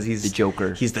 and he's The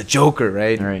Joker. He's the Joker,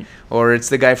 right? Right. Or it's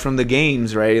the guy from the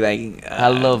games, right? Like I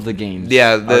love the games.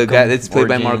 yeah, the Arkham guy that's played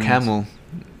by Mark Origins. Hamill.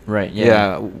 Right.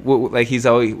 Yeah, Yeah. like he's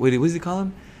always what does he call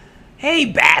him? Hey,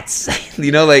 bats!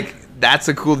 You know, like that's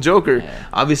a cool Joker. Yeah.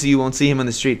 Obviously, you won't see him on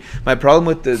the street. My problem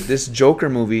with this Joker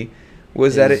movie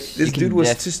was that Is this you can dude was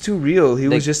just too real. He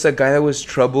was just a guy that was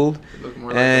troubled, Look more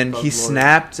like and a he thug lord.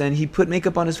 snapped, and he put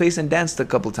makeup on his face and danced a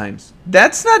couple times.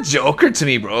 That's not Joker to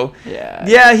me, bro. Yeah.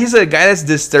 Yeah, he's a guy that's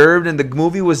disturbed, and the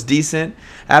movie was decent.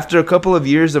 After a couple of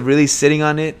years of really sitting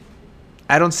on it,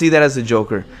 I don't see that as a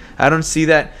Joker. I don't see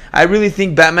that. I really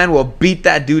think Batman will beat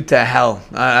that dude to hell,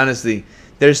 honestly.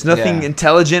 There's nothing Yeah.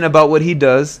 intelligent about what he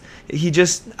does. He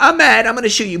just, I'm mad, I'm going to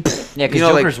shoot you. Yeah, because You know,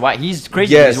 like- Joker's white. He's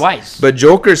crazy. Yes, He's wise. but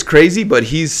Joker's crazy, but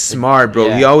he's smart, bro.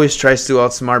 Yeah. He always tries to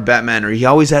outsmart Batman, or he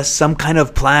always has some kind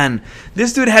of plan.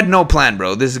 This dude had no plan,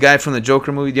 bro. This guy from the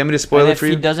Joker movie. Do you want me to spoil and it if for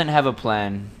he you? doesn't have a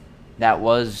plan, that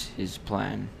was his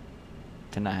plan.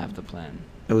 To not have the plan.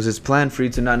 It was his plan for you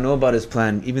to not know about his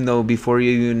plan, even though before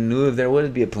you even knew if there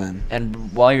would be a plan.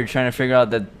 And while you're trying to figure out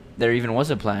that there even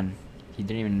was a plan, he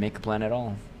didn't even make a plan at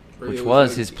all. Or Which he was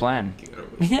gonna his keep- plan. keep it over.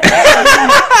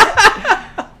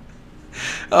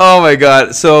 Oh my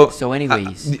god. So, So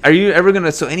anyways. are you ever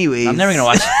gonna? So, anyways, I'm never gonna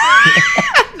watch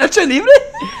it. Nacho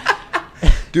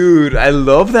Libre? Dude, I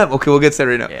love that. Okay, we'll get to that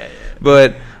right now. Yeah.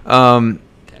 But Damn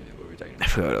it, what were we talking I about?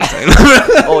 forgot what I was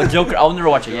talking about. Oh, Joker. I'll never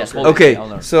watch it. Yes. hold it. Okay, I'll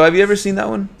never. so have you ever seen that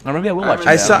one? Or maybe I will watch it.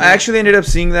 I yeah. actually ended up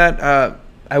seeing that.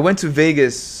 I went to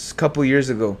Vegas a couple years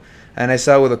ago, and I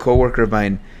saw it with a coworker of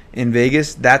mine in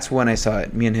Vegas. That's when I saw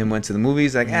it. Me and him went to the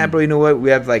movies. Like, bro, you know what? We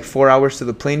have like 4 hours till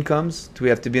the plane comes. We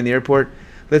have to be in the airport.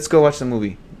 Let's go watch the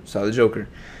movie. Saw the Joker,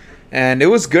 and it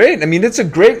was great. I mean, it's a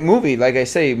great movie. Like I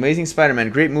say, Amazing Spider-Man,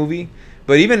 great movie.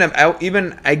 But even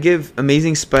I give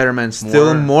Amazing Spider-Man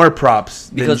still more props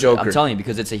than because Joker. I'm telling you,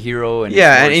 because it's a hero and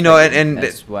Yeah, it's more and you know, expected. and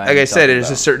That's why like I'm I said, talking there's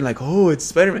a about. certain like, oh, it's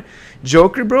Spider-Man.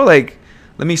 Joker, bro. Like,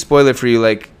 let me spoil it for you.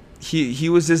 Like, he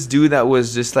was this dude that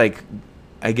was just like,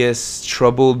 I guess,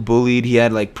 troubled, bullied. He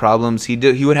had like problems. He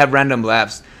would have random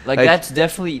laughs. Like that's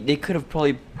definitely they could have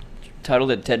probably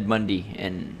titled it Ted Bundy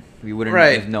and we wouldn't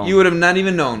have known. You would have not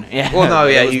even known. Yeah. Well, no,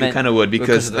 It yeah, was you meant kind of would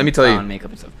because of the let me tell clown you, makeup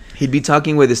and stuff. he'd be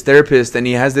talking with his therapist, and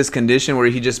he has this condition where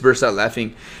he just bursts out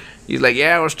laughing. He's like,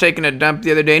 "Yeah, I was taking a dump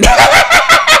the other day."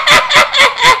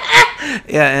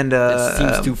 Yeah, and It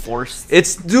seems too forced.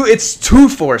 it's too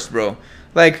forced, bro.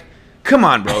 Like, come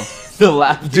on, bro. The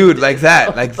laugh, Dude, like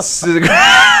that. Like,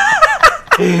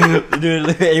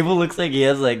 Dude, Abel looks like he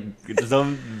has like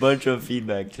some bunch of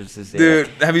feedback just to say. dude,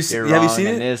 like, have you you're have you wrong seen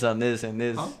and it? This on this and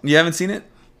this. Huh? You haven't seen it?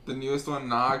 The newest one,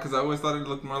 nah, because I always thought it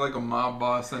looked more like a mob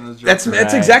boss than a Joker. That's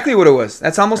Right. exactly what it was.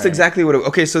 That's almost Right. exactly what it.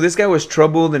 Okay, so this guy was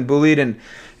troubled and bullied, and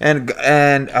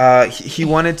he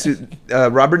wanted to.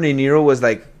 Robert De Niro was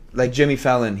like Jimmy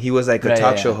Fallon. He was like a Right,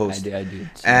 talk yeah, show I host, do.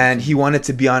 and he wanted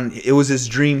to be on. It was his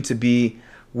dream to be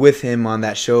with him on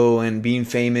that show and being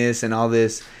famous and all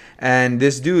this. And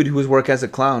this dude who was work as a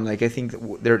clown, like I think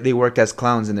they worked as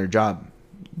clowns in their job.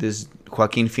 This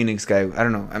Joaquin Phoenix guy, I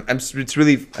don't know. It's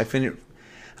really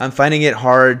I'm finding it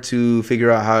hard to figure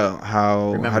out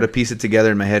how to piece it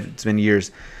together in my head. It's been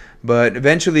years. But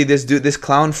eventually this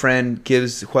clown friend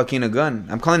gives Joaquin a gun.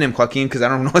 I'm calling him Joaquin because I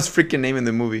don't know his freaking name in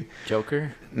the movie.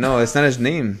 Joker? No, it's not his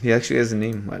name. He actually has a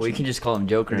name. Well, you can just call him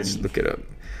Joker. Just look it up.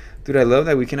 Dude, I love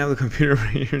that we can have the computer right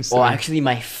here. And Well, actually,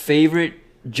 my favorite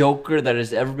Joker that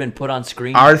has ever been put on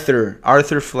screen. Arthur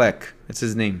Fleck. That's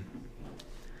his name.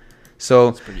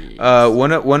 So, pretty-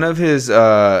 one of his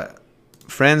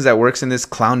friends that works in this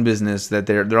clown business, that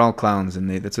they're all clowns and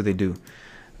that's what they do.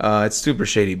 It's super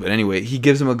shady, but anyway, he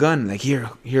gives him a gun, like here,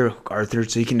 Arthur,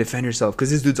 so you can defend yourself, because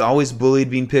this dude's always bullied,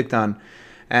 being picked on,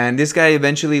 and this guy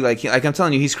eventually, like I'm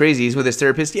telling you, he's crazy. He's with his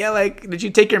therapist. Yeah, like, did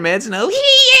you take your meds? No.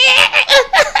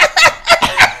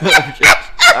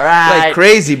 All right. Like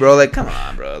crazy, bro. Like, come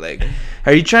on, bro. Like,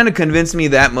 are you trying to convince me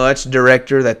that much,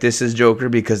 director, that this is Joker?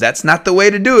 Because that's not the way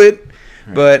to do it.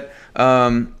 Right. But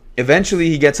eventually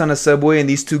he gets on a subway and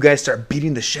these two guys start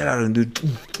beating the shit out of him, dude.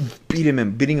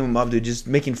 Beating him up, dude. Just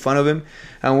making fun of him.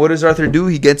 And what does Arthur do?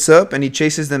 He gets up and he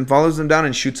chases them, follows them down,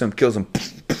 and shoots them, kills them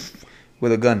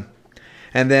with a gun.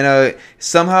 And then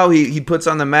somehow he puts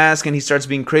on the mask and he starts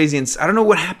being crazy. And I don't know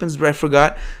what happens, but I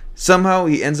forgot. Somehow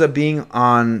he ends up being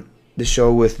on the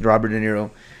show with Robert De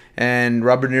Niro. And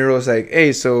Robert De Niro is like,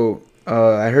 hey, so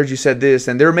I heard you said this.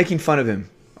 And they were making fun of him.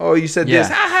 Oh, you said this.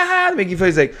 Ha, ha, ha. Making fun.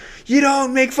 He's like, you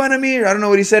don't make fun of me. Or I don't know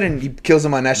what he said. And he kills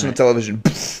him on national television.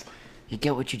 You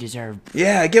get what you deserve.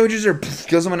 Yeah, I get what you deserve.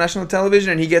 Kills him on national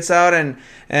television. And he gets out and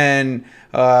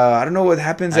I don't know what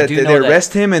happens. They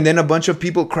arrest him. And then a bunch of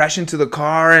people crash into the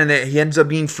car. And he ends up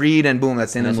being freed. And boom,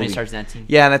 that's the end of the movie. That's when he starts dancing.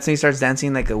 Yeah, that's when he starts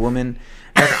dancing like a woman.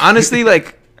 Like, honestly,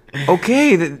 like,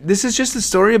 okay, this is just a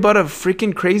story about a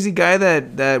freaking crazy guy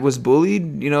that was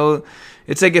bullied. You know,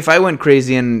 it's like if I went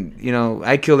crazy and, you know,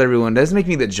 I killed everyone, that doesn't make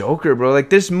me the Joker, bro. Like,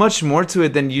 there's much more to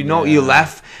it than, you know, you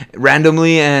laugh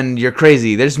randomly and you're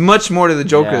crazy. There's much more to the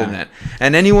Joker than that.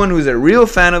 And anyone who's a real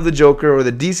fan of the Joker or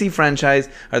the DC franchise,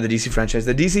 the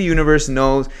DC universe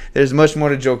knows there's much more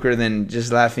to Joker than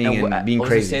just laughing and being I was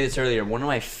crazy. Gonna say this earlier. One of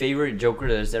my favorite Joker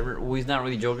that's ever, well, he's not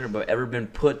really Joker, but ever been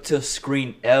put to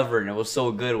screen ever, and it was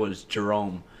so good, was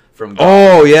Jerome from Gotham.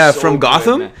 Oh, yeah, So from good,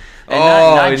 Gotham? man. Oh,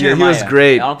 not yeah, he was Jeremiah.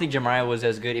 great. I don't think Jeremiah was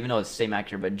as good, even though it's the same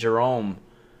actor, but Jerome,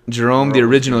 The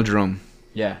original Jerome.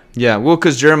 yeah. Yeah, well,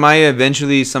 because Jeremiah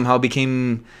eventually somehow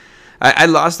became... I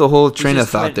lost the whole train of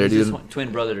thought there, He's dude. his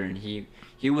twin brother, and he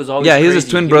was always Yeah, crazy. he was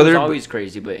his twin brother, He was always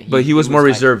crazy, but he was more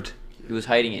reserved. He was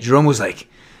hiding it. Jerome was like...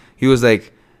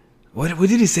 What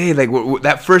did he say? Like,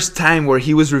 that first time where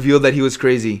he was revealed that he was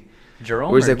crazy.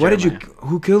 Jerome Where he's or like, Jeremiah?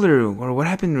 who killed her? Or what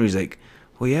happened? And he's like,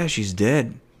 well, yeah, she's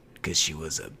dead. Because she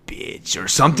was a bitch. Or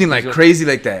something like crazy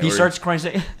like that. He Or- starts crying,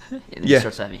 and Yeah. he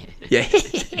starts having it. Yeah.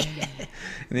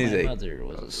 And he's My like... mother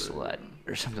was a slut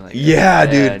or something like that. Yeah,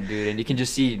 Yeah, dude. dude. And you can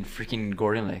just see freaking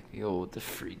Gordon like, yo, what the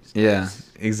freak? Yeah,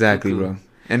 exactly, Cuckoo. bro.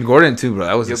 And Gordon, too, bro.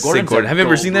 That was Yo, a sick Gordon's Gordon. a Have you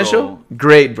ever goat, seen that bro. show?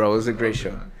 Great, bro. It was a great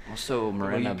show. Also,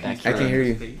 Marina back I can hear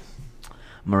you.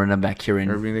 Marina back here in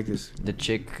Everything like this. the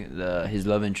chick, his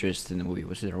love interest in the movie.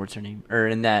 What's her name? Or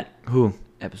in that Who?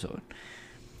 episode,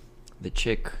 the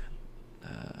chick.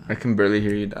 I can barely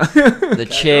hear you. The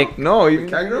chick. No, you.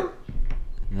 Kagro?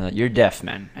 You're deaf,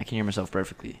 man. I can hear myself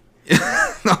perfectly.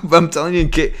 No, but I'm telling you,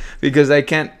 because I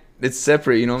can't. It's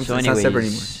separate, you know. So, it's not separate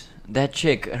anymore. anyways, that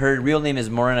chick, her real name is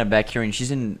Marina Backyrin. She's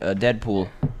in Deadpool.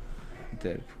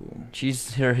 Deadpool.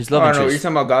 She's his Oh, love no, you're interest.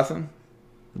 talking about Gotham.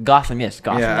 Gotham, yes,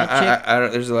 Gotham. Yeah, that chick. I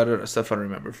don't, there's a lot of stuff I don't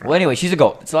remember from. Well, anyway, she's a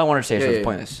goat. That's all I wanted to say. So Yeah, it's yeah.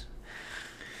 pointless.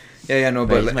 Yeah, no,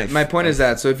 But but he's my point is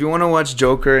that, so if you want to watch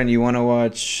Joker and you want to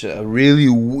watch a really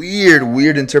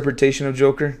weird interpretation of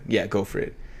Joker, yeah, go for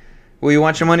it. Will you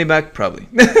want your money back? Probably.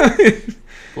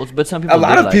 Well, but some people. A lot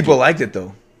did of like people it. liked it,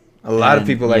 though. A lot of And,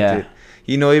 people liked yeah. it.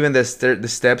 You know, even the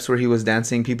steps where he was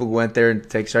dancing, people went there and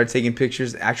started taking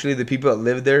pictures. Actually, the people that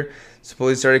lived there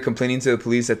supposedly started complaining to the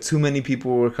police that too many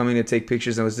people were coming to take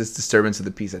pictures, and it was this disturbance of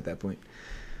the peace at that point.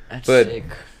 That's But sick.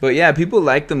 but yeah, people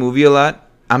liked the movie a lot.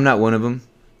 I'm not one of them.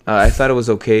 I thought it was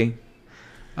okay.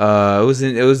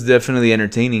 It was definitely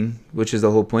entertaining, which is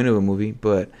the whole point of a movie.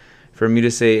 But for me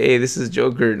to say, hey, this is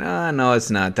Joker. Nah, no,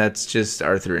 it's not. That's just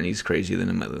Arthur, and he's crazy than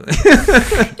a mother.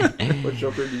 What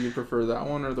Joker do you prefer, that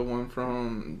one or the one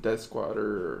from Death Squad?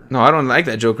 Or No, I don't like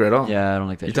that Joker at all. Yeah, I don't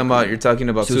like that. You're talking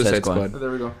about Suicide Squad. oh, there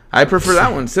we go. I prefer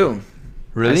that one too.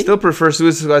 Really? I still prefer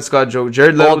Suicide Squad Joker.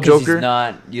 Jared Well, Leto 'cause Joker. He's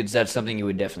not. That's something you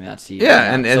would definitely not see.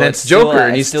 Yeah, and So that's it's still, Joker,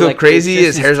 and he's it's still like, crazy. it's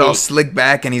His just hair's all take. slicked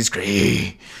back, and he's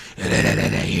crazy.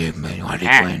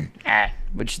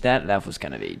 Which that was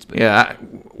kind of AIDS, but Yeah,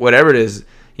 whatever it is,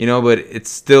 but it's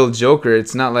still Joker.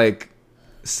 It's not like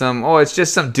it's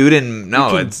just some dude in. No,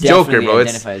 You can it's Joker, definitely bro. It's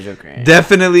identify as Joker. Yeah.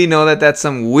 definitely know that's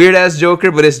some weird ass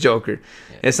Joker, but it's Joker.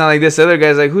 Yeah. It's not like this other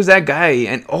guy's like, who's that guy?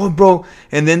 And bro,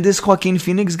 and then this Joaquin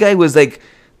Phoenix guy was like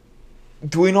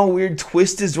doing all weird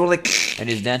twists. Or like, And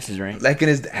his dances, right? like in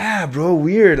his bro,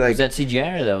 weird. Like Was that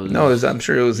CGI or that was? no, I'm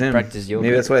sure it was him. Practice yoga.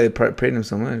 Maybe that's why they paid him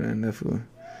so much, man. That fool.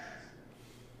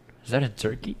 Is that a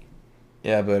turkey?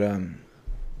 Yeah, but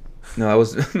no, I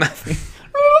was laughing.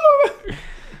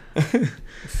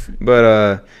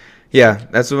 But yeah,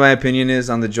 that's what my opinion is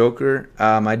on the Joker.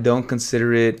 I don't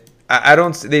consider it. I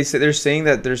don't. They're saying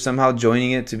that they're somehow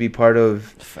joining it to be part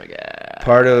of.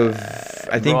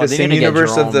 I think Bro, the they same need to get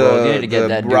universe of Jerome, bro. They need the to get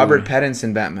that Robert dude.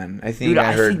 Pattinson Batman. I think Dude,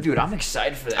 I heard. dude, I'm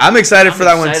excited for that. I'm excited for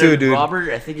that one too, dude. Robert,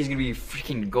 I think he's gonna be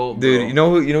freaking gold, Dude, bro.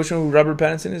 you know who Robert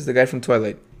Pattinson is? The guy from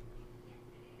Twilight.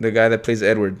 The guy that plays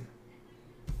Edward.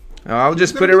 I'll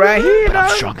just put it right here, But I'm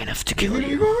dog. strong enough to kill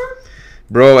you.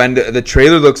 Bro, and the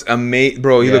trailer looks amazing.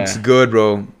 Bro, he Yeah. looks good,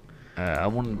 bro. I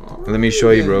want. Let me show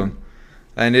you, bro.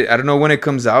 And I don't know when it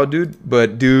comes out, dude.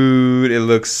 But, dude, it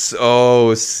looks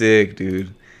so sick,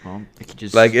 dude. I could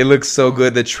just Like, it looks so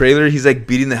good. The trailer, he's, like,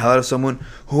 beating the hell out of someone.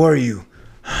 Who are you?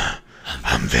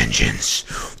 I'm Vengeance.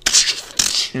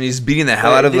 And he's beating the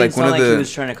hell out of, like, one of He the...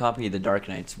 was trying to copy the Dark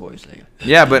Knight's voice, like.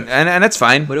 Yeah, but and that's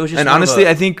fine. But it was just and more of honestly,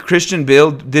 a- I think Christian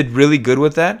Bale did really good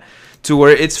with that, to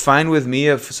where it's fine with me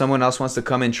if someone else wants to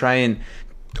come and try and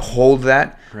hold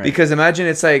that. Right. Because imagine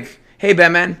it's like, hey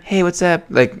Batman, hey what's up?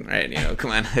 Like, right,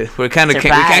 come on, we can't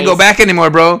Surprise. go back anymore,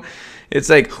 bro. It's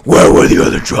like, where were the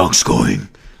other drugs going?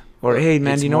 Or hey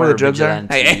man, It's do you know where the more drugs are?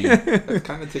 vigilante. Hey. That's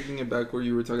kind of taking it back where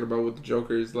you were talking about with the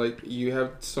Jokers. Like, you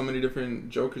have so many different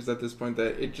Jokers at this point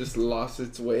that it just lost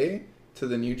its way to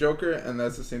the new Joker, and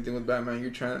that's the same thing with Batman.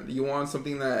 You want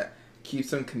something that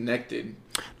keeps them connected.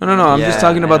 No. I'm just Yeah,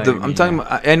 talking I about know the. what you I'm mean, talking. yeah.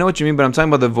 About, I know what you mean, but I'm talking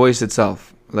about the voice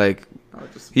itself. Like,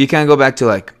 Just you can't go back to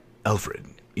like Alfred.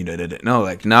 No,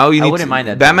 like now you I need. wouldn't mind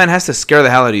that, Batman has to scare the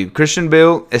hell out of you. Christian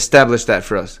Bale established that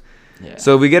for us. Yeah.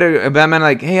 So we get a Batman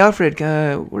like, hey Alfred,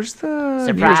 where's the nearest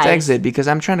Surprise. exit? Because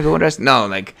I'm trying to go rest. No,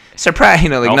 like surprise.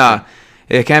 Like Alfred. nah.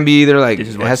 It can't be either like This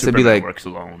is it why has to Superman be like works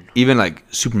alone. even like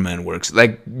Superman works.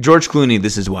 Like George Clooney,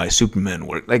 this is why Superman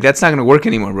works. Like that's not gonna work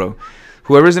anymore, bro.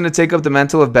 Whoever's gonna take up the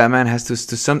mantle of Batman has to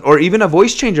some, or even a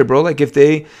voice changer, bro. Like if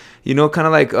they, kind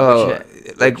of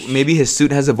like maybe his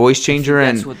suit has a voice changer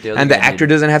and that's what the other and the guy actor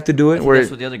did. doesn't have to do I it. think Where that's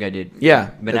what the other guy did.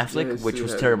 yeah, Ben that's- Affleck, Yeah, which Sue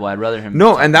was had terrible. I'd rather him.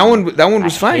 no, and that one was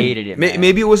I fine. hated it, man.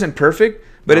 Maybe it wasn't perfect,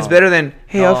 but it's No. better than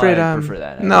hey No, Alfred. I prefer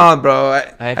that. No, bro,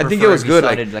 I think it prefer was if he good.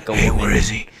 sounded like a hey, woman. where is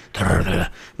he?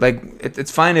 Like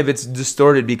it's fine if it's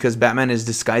distorted because Batman is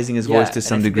disguising his voice to and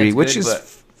some I think degree, that's which good,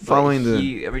 is but following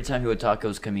the every time he would talk, it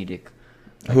was comedic.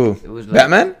 who It was like,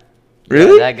 Batman. yeah,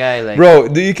 Really? that guy, like,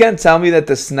 Bro, you can't tell me that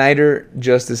the Snyder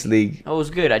Justice League. it was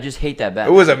good. I just hate that It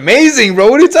Batman. was amazing, bro.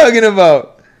 What are you talking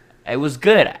about? It was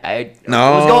good. No, it was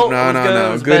no, good. no, It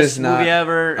no. was the Good best is not- movie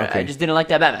ever. Okay. I just didn't like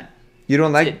that Batman. You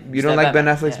don't That's like it. you Just don't that like Ben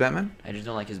Batman. Affleck's Yeah. Batman? I just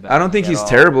don't like his Batman. I don't think at he's all.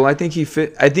 terrible. I think he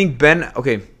fit. I think Ben.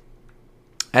 Okay,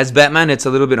 as Batman, it's a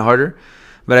little bit harder,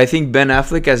 but I think Ben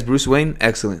Affleck as Bruce Wayne,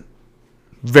 excellent.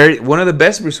 One of the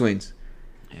best Bruce Waynes.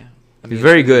 Yeah. I He's mean,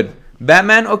 very good.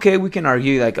 Batman, okay, we can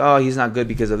argue like, oh, he's not good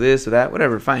because of this or that,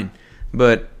 whatever, fine.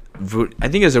 But I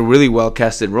think it's a really well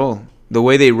casted role. The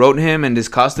way they wrote him and his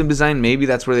costume design, maybe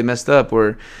that's where they messed up,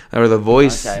 or the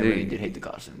voice. honestly, I really did hate the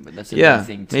costume, but that's a Yeah, big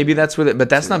thing. Too. maybe that's but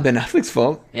that's not Ben Affleck's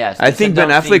fault. Yeah, so I it's a think Ben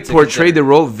dumb thing Affleck to portrayed the consider.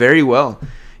 role very well.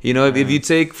 If you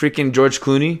take freaking George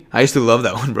Clooney, I used to love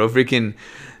that one, bro. Freaking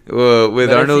with But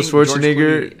I Arnold think George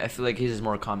Schwarzenegger. Clooney, I feel like his is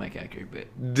more comic accurate,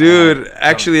 but Dude,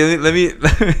 actually, let me.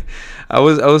 I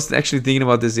was actually thinking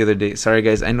about this the other day. Sorry,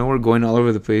 guys. I know we're going all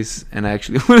over the place, and I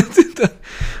actually wanted to.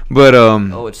 But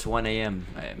oh, it's 1 a.m.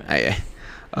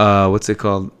 what's it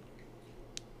called?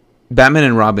 Batman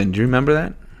and Robin. Do you remember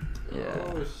that? Yeah,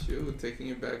 Oh shoot, taking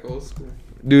it back old school.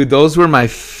 Dude, those were my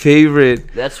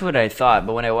favorite. that's what I thought.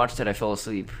 But when I watched it, I fell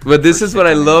asleep. But this for is what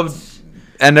I 6 loved. minutes.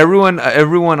 And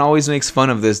everyone always makes fun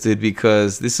of this, dude,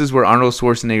 because this is where Arnold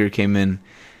Schwarzenegger came in,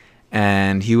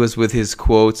 and he was with his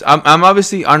quotes. I'm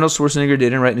obviously Arnold Schwarzenegger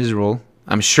didn't write his role.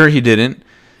 I'm sure he didn't.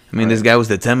 I mean, this Right. guy was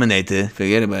the Terminator.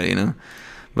 Forget about it, you know.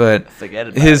 But Forget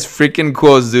about his it. freaking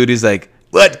quotes, dude. He's like,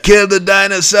 "What killed the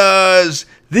dinosaurs?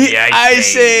 The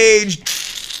Ice Age."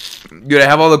 Dude, I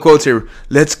have all the quotes here.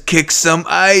 Let's kick some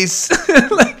ice.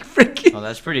 Like freaking. Oh,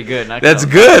 that's pretty good. Not That's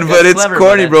gonna- good, but that's it's clever,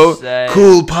 corny, bro. that's,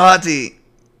 Cool party.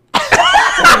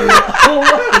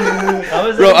 I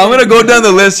was Bro, like- I'm gonna go down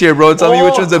the list here, bro. Tell me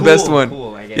which Oh, one's the best cool, one.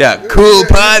 cool, I get Yeah, it. cool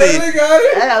party. They got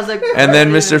it. Yeah, I was like, And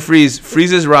then Mr. Freeze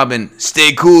freezes Robin.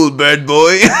 Stay cool, bird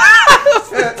boy.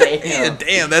 Damn.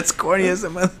 Damn, that's corny as a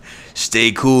mother.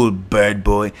 Stay cool, bird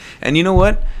boy. And you know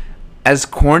what? As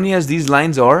corny as these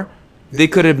lines are, they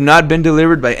could have not been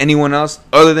delivered by anyone else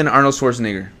other than Arnold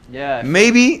Schwarzenegger. Yeah.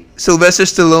 Maybe Sylvester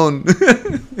Stallone.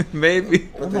 Maybe.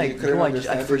 Oh But my then you couldn't god!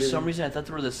 understand For it some either. reason, I thought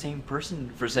they were the same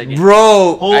person for a second.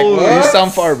 Bro, Holy- you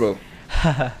sound far, bro.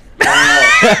 You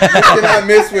cannot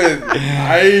miss with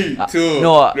I too.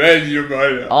 no, Red your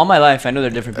mind. All my life, I know they're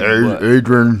different people. but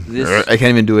Adrian. This- I can't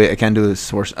even do it. I can't do the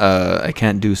source. I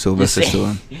can't do Sylvester Just say-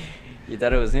 Stallone. You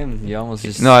thought it was him. You almost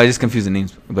just. No, I just confuse the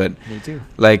names. But Me too.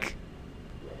 like,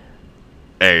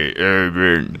 hey,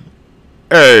 Adrian.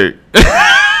 Hey.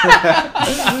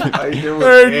 How you doing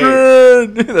with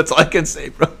Adrian. That's all I can say,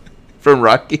 bro. From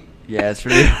Rocky. Yeah, it's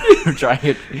pretty. Try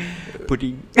it.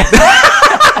 Pudding.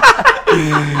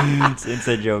 It's an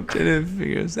inside joke. Trying to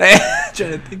figure trying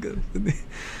to think of something.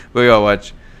 But y'all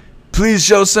watch. Please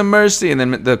show some mercy. And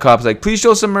then the cop's like, please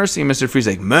show some mercy. And Mr. Freeze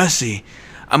like, mercy?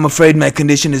 I'm afraid my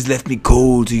condition has left me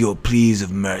cold to your pleas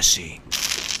of mercy.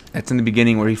 That's in the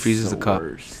beginning where he freezes the cop.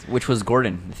 worst. Which was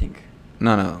Gordon, I think.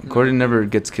 No. Gordon never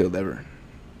gets killed ever.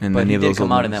 In But any he of did those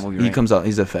come old out in movies. that movie, He right? comes out.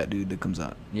 He's a fat dude that comes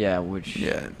out. Yeah, which.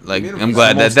 Yeah, like Venom I'm is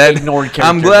glad the that most that ignored I'm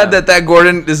character glad now. that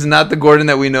Gordon is not the Gordon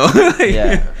that we know.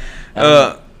 Yeah.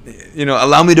 You know,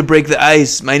 allow me to break the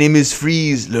ice. My name is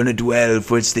Freeze. Learn it well,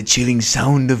 for it's the chilling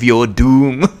sound of your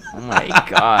doom. Oh my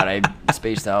god, I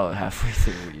spaced out halfway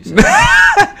through what you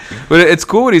said. But it's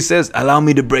cool what he says. Allow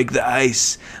me to break the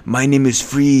ice. My name is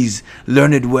Freeze.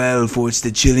 Learn it well, for it's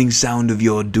the chilling sound of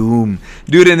your doom.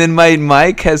 Dude, and then my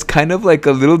mic has kind of like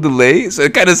a little delay, so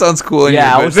it kind of sounds cool. in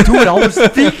Yeah, here, I was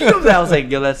but- thinking of that. I was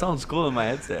like, yo, that sounds cool in my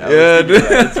headset. I was Yeah, thinking dude. that.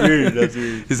 That's weird. That's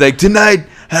weird. He's like, tonight,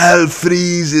 hell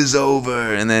freeze is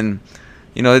over. And then,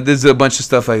 you know, there's a bunch of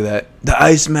stuff like that. The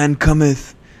Iceman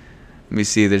cometh. Let me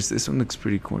see. This one looks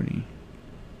pretty corny.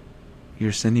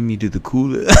 You're sending me to the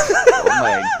cooler. Oh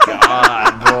my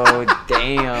god, bro.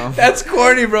 Damn. That's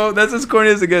corny, bro. That's as corny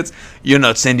as it gets. You're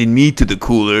not sending me to the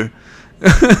cooler. I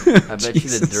bet you the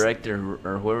Jesus. director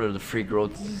or whoever the freak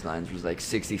wrote these lines was like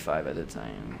 65 at the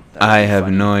time. That would I be have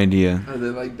funny. no idea. Are they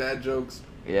like dad jokes?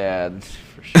 Yeah,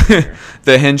 for sure.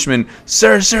 The henchman,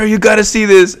 sir, you gotta see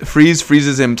this. Freeze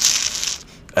freezes him.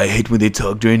 I hate when they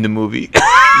talk during the movie.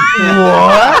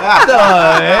 What the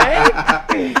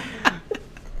heck?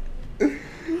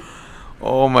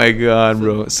 Oh my god,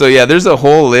 bro. So yeah, there's a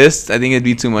whole list. I think it'd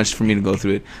be too much for me to go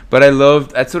through it. But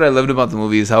that's what I loved about the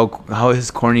movie is how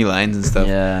his corny lines and stuff.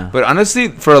 Yeah. But honestly,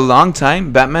 for a long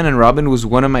time, Batman and Robin was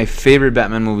one of my favorite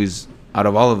Batman movies out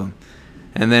of all of them.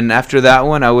 And then after that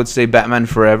one, I would say Batman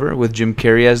Forever with Jim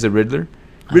Carrey as the Riddler.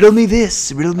 Riddle me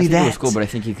this, riddle I me think that. it was cool, but I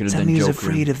think he could have Tell done me he's Joker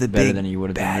afraid of the better big than he would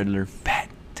have bad done Riddler. bat.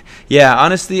 Yeah,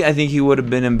 honestly, I think he would have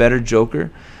been a better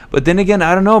Joker. But then again,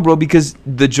 I don't know, bro, because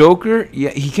the Joker,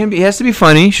 yeah, he has to be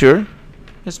funny, sure. He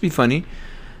has to be funny.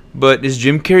 But is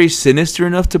Jim Carrey sinister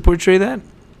enough to portray that?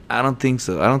 I don't think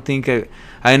so.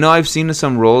 I know I've seen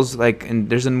some roles, like, and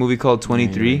there's a movie called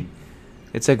 23. right.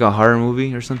 It's like a horror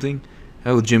movie or something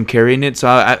with Jim Carrey in it.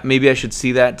 So maybe I should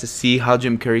see that to see how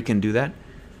Jim Carrey can do that.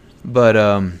 But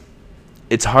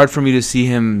it's hard for me to see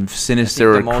him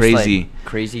sinister or crazy. Like,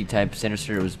 crazy type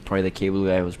sinister was probably the cable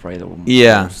guy. Was probably the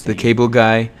Yeah, most the thing. cable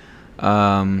guy.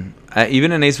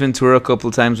 Even in Ace Ventura, a couple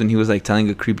of times when he was like telling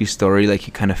a creepy story, like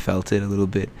you kind of felt it a little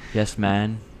bit. Yes,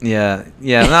 man. Yeah.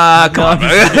 Nah, come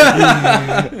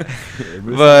on.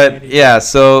 But yeah,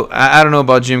 so I don't know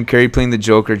about Jim Carrey playing the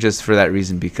Joker just for that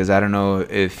reason, because I don't know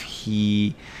if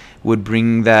he would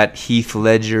bring that Heath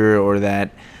Ledger or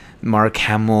that Mark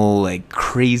Hamill like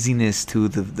craziness to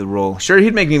the role. Sure,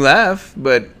 he'd make me laugh,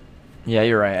 but Yeah,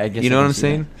 you're right. I guess you I know can what I'm see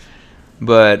saying?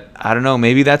 But I don't know.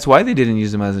 Maybe that's why they didn't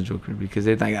use him as a Joker, because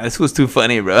they're like, this was too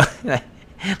funny, bro. Like,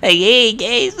 hey,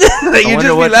 guys. Like, I you wonder just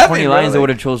be what laughing, 20 bro. lines they Like, would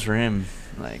have chose for him.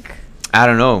 Like, I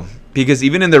don't know. Because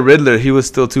even in the Riddler, he was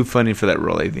still too funny for that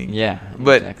role, I think. yeah,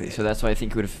 But- exactly. So that's why I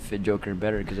think he would have fit Joker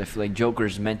better, because I feel like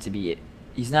Joker's meant to be.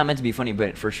 He's not meant to be funny,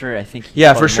 but for sure, I think. he's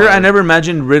Yeah, for probably sure. more I of- never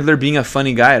imagined Riddler being a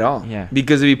funny guy at all. Yeah.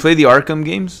 Because if you play the Arkham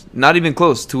games, not even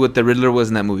close to what the Riddler was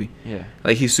in that movie. Yeah.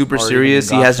 Like, he's super Or even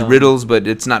serious. in He has Gotham. riddles, but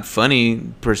it's not funny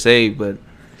per se. But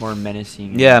More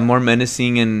menacing. Yeah, more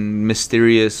menacing and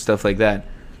mysterious stuff like that.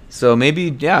 So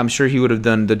maybe, yeah, I'm sure he would have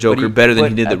done the Joker better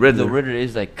than he did the Riddler. The Riddler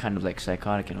is like kind of like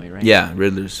psychotic in a way, right? Yeah,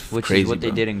 Riddler's Which crazy, is what they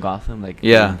bro. did in Gotham. Like,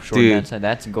 Yeah, short dude.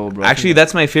 that's gold, bro. Actually,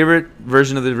 that's my favorite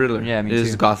version of the Riddler. Yeah, me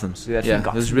is too. Gotham's. Dude, I think Yeah, it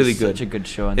Gotham was really is good. Such a good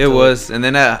show. It until was, and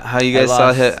then how you I guys saw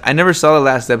lost. him. I never saw the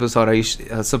last episode. How you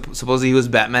supposedly he was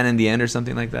Batman in the end or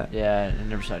something like that. Yeah, I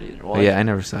never saw it either. Well, Yeah, I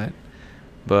never saw it.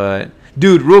 But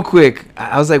dude, real quick,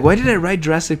 I was like, why did I write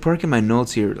Jurassic Park in my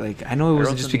notes here? Like, I know it I wasn't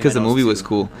wrote just something in because my the movie notes, was too.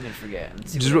 cool. I'm gonna forget.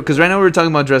 Let's see Just what I because right now we're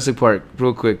talking about Jurassic Park.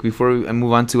 Real quick, before I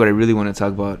move on to what I really want to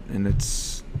talk about, and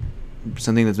it's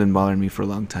something that's been bothering me for a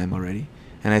long time already,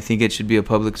 and I think it should be a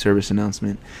public service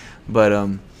announcement. But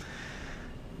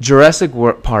Jurassic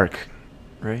Park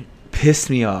right? pissed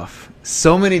me off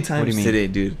so many times mean? today,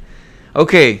 dude.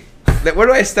 Okay, where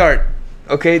do I start?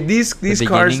 Okay, these cars.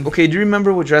 beginning? Okay, do you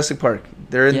remember with Jurassic Park?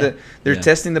 They're in they're Yeah.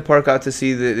 testing the park out to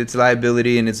see its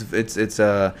liability and it's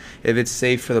if it's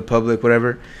safe for the public,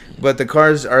 whatever. But the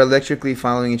cars are electrically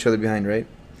following each other behind, right?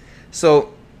 So,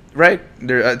 right,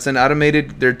 they're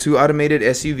two automated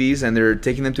SUVs and they're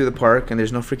taking them to the park and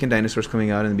there's no freaking dinosaurs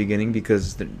coming out in the beginning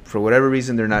because for whatever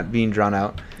reason they're not being drawn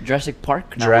out. Jurassic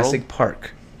Park. not Jurassic World?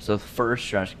 Park. So the first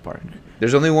Jurassic Park.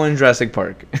 There's only one Jurassic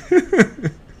Park.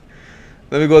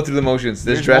 Let me go through the motions.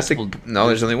 There's Jurassic. multiple- No,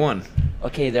 there's only one.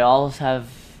 Okay, they all have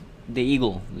the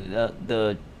eagle.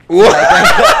 The What?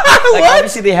 like What?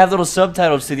 obviously they have little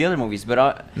subtitles to the other movies,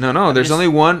 but No. There's just- only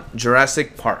one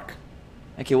Jurassic Park.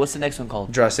 okay, what's the next one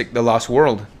called? Jurassic: The Lost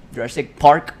World. Jurassic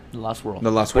Park, The Lost World.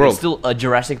 The Lost but World. It's still a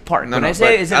Jurassic Park. No, when no. I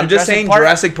say but is it I'm a just Jurassic saying Park,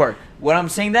 Jurassic Park. when I'm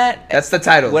saying that, That's the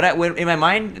title. when in my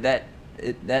mind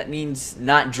that means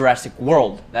not Jurassic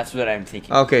World. That's what I'm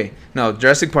thinking. Okay, no,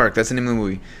 Jurassic Park. That's the name of the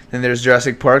movie. Then there's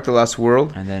Jurassic Park: The Lost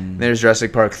World. And then There's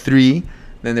Jurassic Park 3.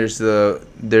 Then there's I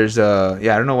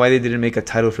don't know why they didn't make a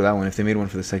title for that one if they made one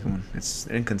for the second one. It's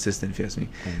inconsistent if you ask me.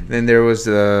 Then there was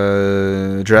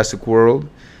Jurassic World,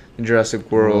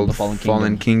 Jurassic World The Fallen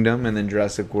Fallen Kingdom, and then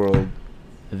Jurassic World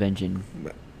Avenging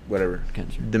whatever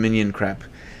Cancer. Dominion crap.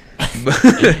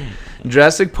 But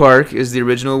Jurassic Park is the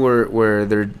original where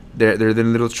they're the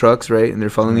little trucks, right, and they're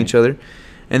following Right. each other,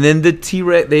 and then the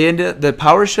T-Rex the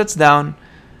power shuts down,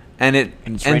 and it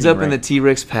And it's ends raining, up in the right?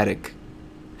 T-Rex paddock.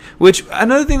 Which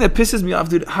another thing that pisses me off,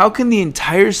 dude. How can the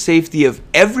entire safety of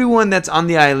everyone that's on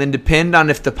the island depend on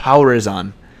if the power is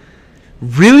on?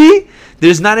 Really?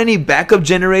 There's not any backup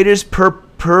generators per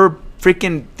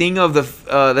freaking thing of the.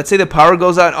 Let's say the power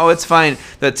goes out. Oh, it's fine.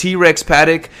 The T-Rex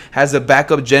paddock has a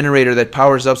backup generator that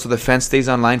powers up so the fence stays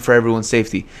online for everyone's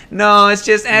safety. No, it's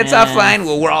just it's Nah. offline.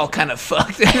 Well, we're all kind of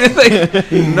fucked.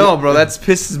 Like, no, bro, that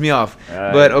pisses me off.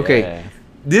 But okay. Yeah.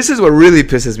 This is what really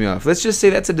pisses me off. Let's just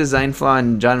say that's a design flaw,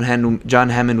 and John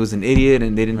Hammond was an idiot,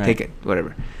 and they didn't Right. take it.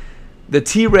 Whatever. The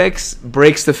T-Rex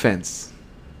breaks the fence.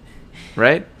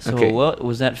 Right? So okay. what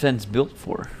was that fence built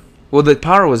for? Well, the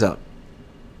power was out.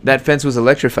 That fence was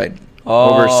electrified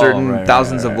over certain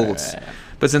thousands of volts. right.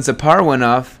 But since the power went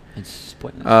off, It's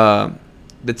pointless.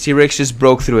 the T-Rex just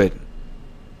broke through it.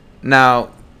 Now,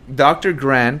 Dr.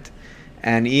 Grant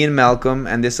and Ian Malcolm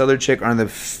and this other chick are in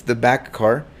the back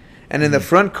car. And in the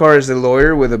front car is the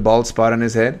lawyer with a bald spot on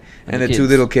his head and And the the two kids.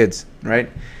 little kids, right?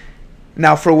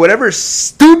 Now, for whatever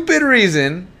stupid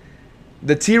reason,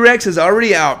 the T-Rex is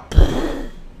already out,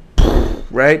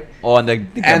 right? Oh, and the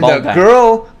And bald the guy.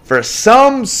 girl, for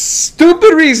some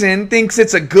stupid reason, thinks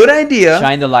it's a good idea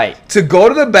Shine the light. to go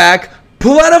to the back,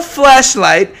 pull out a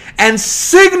flashlight, and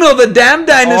signal the damn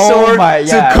dinosaur Oh my-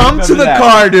 yeah, I to come to remember the that.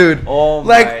 car, dude. Oh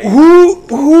Like, my.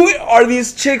 who are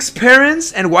these chicks'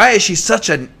 parents, and why is she such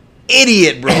an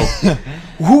idiot, bro?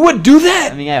 Who would do that?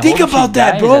 I mean, I Think hope she about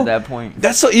that, dies bro. At that point.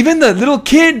 That's so. Even the little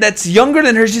kid that's younger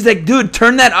than her, she's like, "Dude,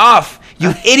 turn that off,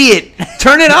 you idiot!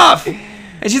 Turn it off."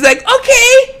 And she's like,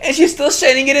 "Okay," and she's still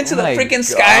shining it into Oh the my freaking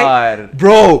sky, God.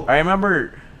 bro. I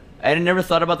remember, I never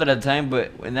thought about that at the time,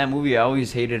 but in that movie, I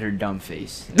always hated her dumb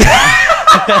face. And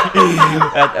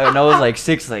I was like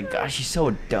 6, like, gosh, she's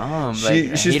so dumb. Like,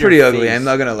 I She's hate pretty her ugly. face. I'm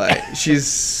not gonna lie.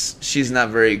 She's not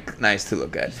very nice to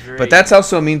look at. very- But that's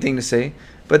also a mean thing to say.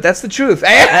 But that's the truth.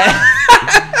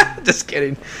 Just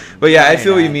kidding. But yeah, I Very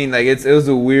feel what you nice. mean. Like it was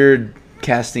a weird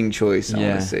casting choice. I Yeah.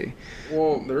 want to say.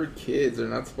 Well, they're kids. They're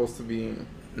not supposed to be.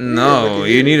 No, look at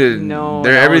you you. need to. No,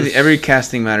 They're that every was- every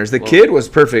casting matters. The Well- kid was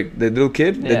perfect. The little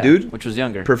kid, the Yeah, dude, which was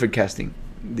younger. perfect casting.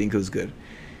 I think it was good.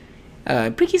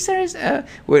 Pricky stars.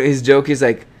 What his joke is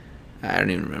like. I don't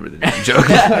even remember the damn joke.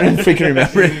 I don't even freaking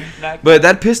remember it. But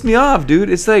that pissed me off, dude.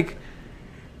 It's like.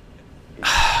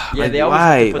 Yeah, like, they always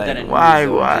why? have to put Like, that in why? movies,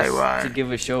 though, Why? just Why? to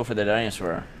give a show for the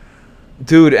dinosaur.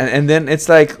 Dude, and then it's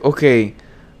like, okay,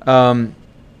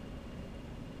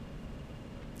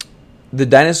 the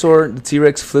dinosaur, the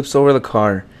T-Rex flips over the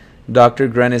car. Dr.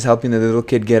 Grant is helping the little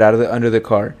kid get out of under the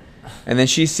car. And then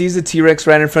she sees the T-Rex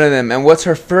right in front of them. And what's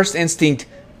her first instinct?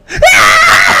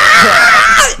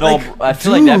 No, Like, I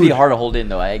feel like that'd be dude. hard to hold in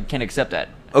though. I can't accept that.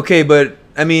 Okay, but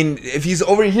I mean, if he's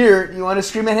over here, you want to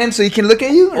scream at him so he can look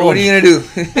at you, or what are you gonna do?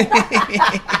 What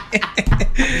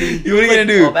are you gonna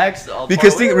do?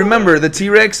 Because remember, the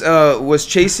T-Rex was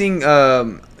chasing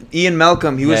Ian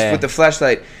Malcolm. He was with the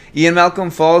flashlight. Ian Malcolm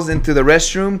falls into the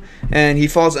restroom and he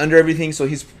falls under everything, so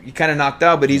he kind of knocked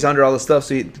out, but he's under all the stuff,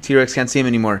 so the T-Rex can't see him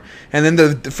anymore. And then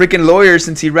the freaking lawyer,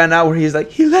 since he ran out, where he's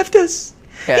like, he left us,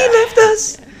 he left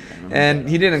us, and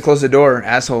he didn't close the door,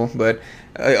 asshole, but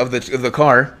of the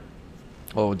car.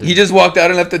 Oh, He just walked out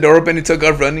and left the door open. He took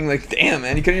off running. Like, damn,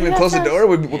 man, you couldn't even close the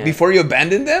door before you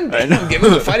abandoned them. I know. Give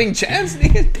him a fighting chance,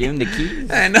 nigga. Give him the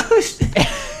keys. I know.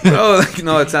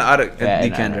 No, it's not out of.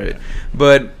 You can't drive it.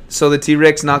 But so the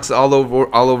T-Rex knocks all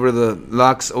over the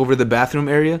locks over the bathroom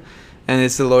area, and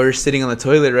it's the lawyer sitting on the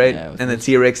toilet, right? Yeah, and the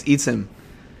T-Rex eats him.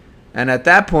 And at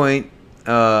that point,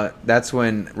 that's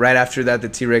when right after that the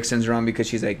T-Rex turns around because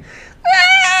she's like,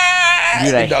 ah!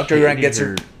 Dude, And Dr. Grant gets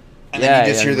her. And then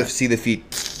you just see the feet.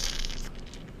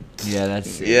 Yeah,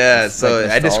 that's. Yeah, it's so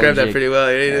like I described that pretty well.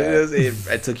 Yeah.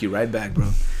 I took you right back, bro.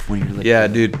 When you're like, Yeah,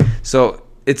 dude. So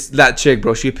it's that chick,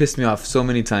 bro. She pissed me off so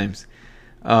many times.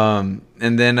 And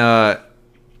then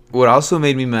what also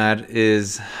made me mad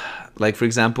is, like, for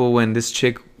example, when this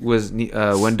chick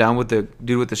went down with the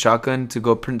dude with the shotgun to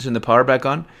go turn the power back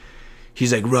on,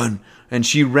 he's like, run, and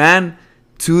she ran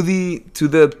to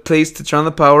the place to turn on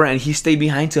the power, and he stayed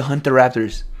behind to hunt the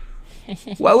raptors.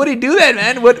 Why would he do that,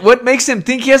 man? What makes him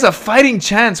think he has a fighting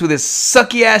chance with his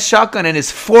sucky ass shotgun and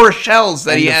his 4 shells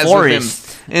that he has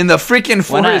with him in the freaking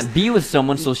why forest? not be with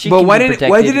someone so she But can why be didn't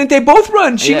protected? they both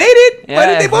run? She Yeah. made it. Yeah. Why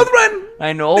didn't they both run?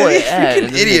 I know. You Yeah, it freaking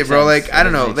doesn't idiot, make bro. sense. Like, I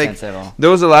don't It know. doesn't make Like, sense at all. there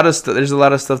was a lot of stuff. There's a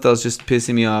lot of stuff that was just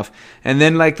pissing me off. And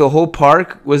then like the whole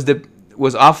park was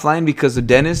offline because the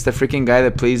Dennis, the freaking guy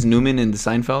that plays Newman in the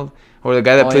Seinfeld, or the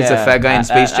guy that plays the fat guy in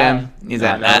Space Jam. He's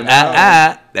like,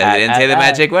 that didn't say the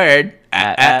magic word.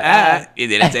 He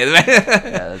didn't say the magic.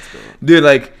 Yeah, that's cool. Dude,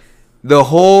 like, the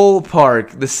whole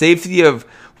park, the safety of...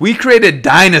 We created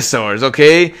dinosaurs,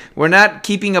 okay? We're not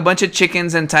keeping a bunch of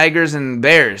chickens and tigers and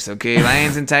bears, okay?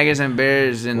 Lions and tigers and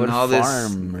bears and What all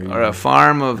farm this... are you Or a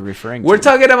farm of... referring We're to?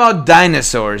 talking about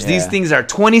dinosaurs. These Yeah. things are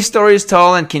 20 stories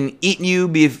tall and can eat you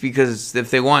because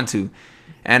if they want to.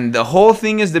 And the whole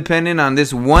thing is dependent on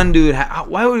this one dude.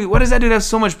 Why does that dude have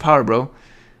so much power, bro?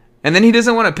 And then he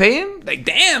doesn't want to pay him? Like,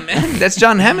 damn, man. That's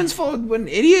John Hammond's fault. What an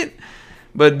idiot.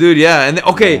 But, dude, yeah. And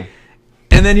Yeah.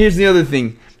 And then here's the other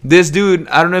thing. This dude,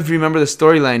 I don't know if you remember the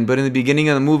storyline, but in the beginning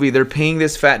of the movie, they're paying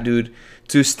this fat dude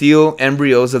to steal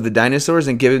embryos of the dinosaurs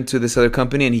and give them to this other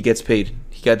company, and he gets paid.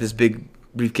 He got this big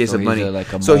briefcase So of he's money.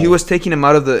 like a So he mole. was taking him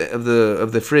out of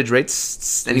the fridge, right?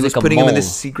 And he was like a putting him in this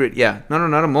mole. secret. Yeah, no,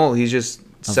 not a mole. He's just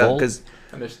vole? because.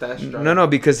 And their stash drive. No,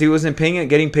 because he wasn't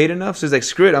getting paid enough. So he's like,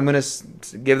 screw it, I'm gonna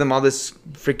give them all this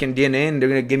freaking DNA, and they're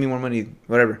gonna give me more money,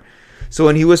 whatever. So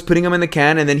when he was putting them in the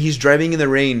can, and then he's driving in the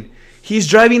rain. He's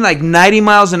driving like 90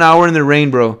 miles an hour in the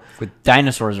rain, bro. With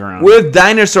dinosaurs around. With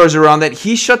dinosaurs around that.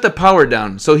 He shut the power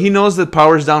down. So he knows the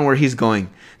power's down where he's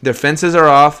going. The fences are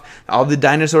off. All the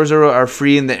dinosaurs are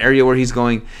free in the area where he's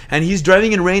going. And he's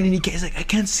driving in rain, and he's like, I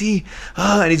can't see.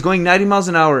 And he's going 90 miles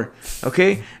an hour.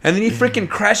 Okay? And then he freaking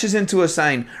crashes into a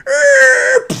sign.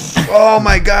 Oh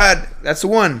my God. That's the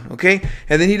one. Okay?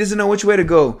 And then he doesn't know which way to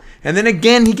go. And then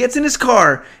again, he gets in his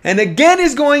car. And again,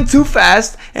 he's going too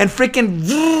fast. And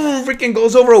freaking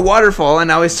goes over a waterfall. And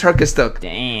now his truck is stuck.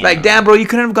 Damn. Like, damn, bro. You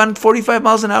couldn't have gone 45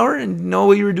 miles an hour and know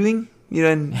what you were doing? You know,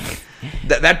 and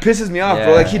that pisses me off,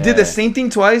 bro. Like, he did the same thing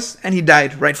twice, and he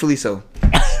died, rightfully so.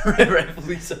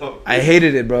 Rightfully so. I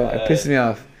hated it, bro. It pissed me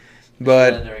off.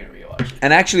 But,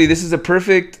 and actually, this is a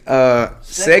perfect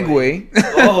segue.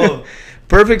 Oh.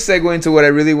 Perfect segue into what I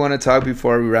really want to talk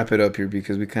before we wrap it up here,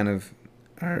 because we kind of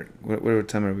are. What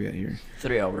time are we at here?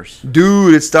 3 hours.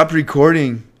 Dude, it stopped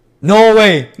recording. No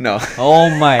way. No. Oh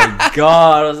my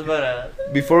God. I was about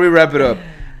to. Before we wrap it up,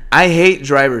 I hate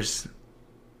drivers.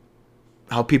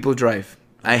 How people drive.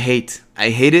 I hate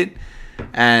it.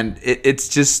 And it's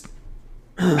just...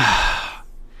 I'm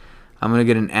going to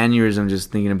get an aneurysm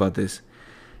just thinking about this.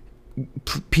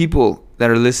 People that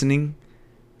are listening,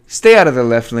 stay out of the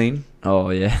left lane. Oh,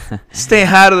 yeah. Stay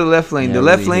out of the left lane. Yeah, The I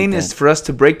left really hate lane is that. for us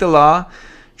to break the law,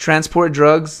 transport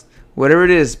drugs, whatever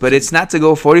it is. But it's not to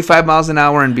go 45 miles an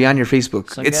hour and be on your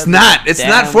Facebook. It's not. It's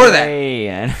not for that.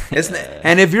 It's not.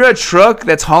 And if you're a truck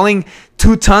that's hauling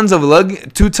 2 tons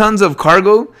of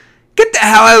cargo, Get the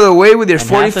hell out of the way with your And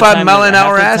half the 45 time- mile an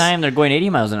hour half the ass. time they're going 80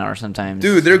 miles an hour sometimes.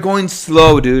 Dude, they're going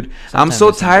slow, dude. I'm Sometimes so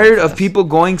it seems tired like of fast. people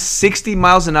going 60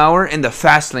 miles an hour in the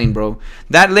fast lane, bro.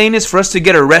 That lane is for us to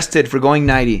get arrested for going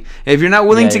 90. If you're not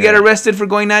willing Yeah, to get yeah. arrested for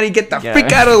going 90, get the Yeah.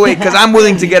 frick out of the way, because I'm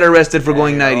willing to get arrested for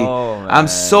going 90. Oh, I'm man.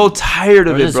 so tired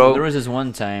of it, bro. There was this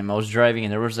one time I was driving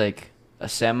and there was like a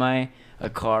semi, a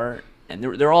car, and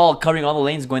they're all covering all the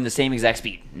lanes going the same exact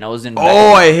speed. And I was in.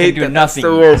 Oh, I hate do that. That's nothing.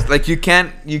 the worst. Like you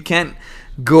can't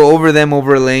go over them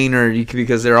over a lane, or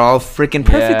because they're all freaking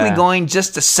perfectly Yeah. going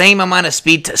just the same amount of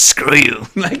speed to screw you.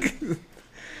 like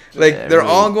Yeah, they're really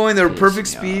all going their pisses perfect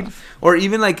me speed. off. Or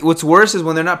even like what's worse is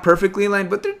when they're not perfectly aligned,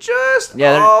 but they're just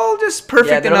Yeah, they're- all just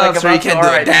perfect they're enough so you about to- can't do a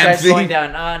alright, this damn guy's slowing thing.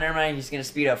 down. Ah, never mind. He's gonna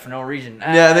speed up for no reason.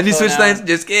 Yeah, and then you slow switch down. lanes.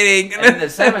 Just kidding. And then the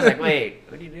semi's like, wait,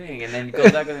 what are you doing? And then he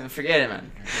goes back and forget it,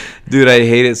 man. Dude, I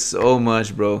hate it so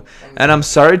much, bro. And I'm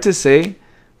sorry to say,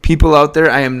 people out there,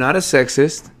 I am not a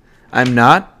sexist. I'm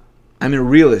not. I'm a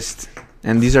realist.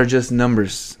 And these are just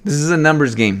numbers. This is a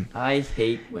numbers game. I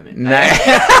hate women. Nah.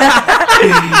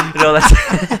 No,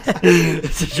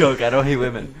 that's a joke. I don't hate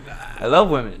women. I love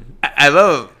women. I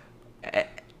love.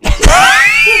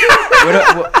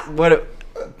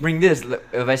 Bring this.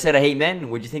 If I said I hate men,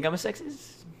 would you think I'm a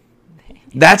sexist?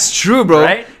 That's true, bro.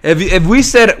 Right? If we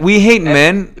said we hate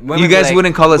men, Women you be guys like-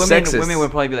 wouldn't call us women, sexist. Women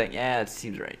would probably be like, yeah, it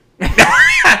seems right.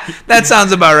 That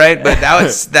sounds about right, but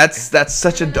that's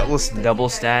such a Double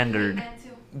standard.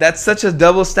 that's such a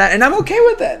double stat, and I'm okay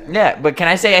with that. Yeah, but can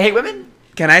I say I hate women?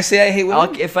 Can I say I hate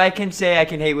women? If I can say I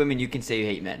can hate women, you can say you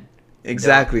hate men.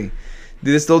 Exactly.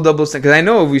 Dude, this still double standard. Because I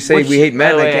know if we say Which, we hate by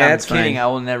men, the like, way, yeah, I'm that's kidding.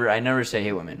 fine. I never say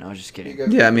hate women. I was just kidding.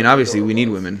 Yeah, I mean, obviously, we need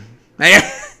women. Cut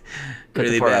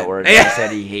Really the part bad. out where Yeah. Danny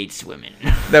said he hates women.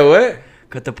 That what?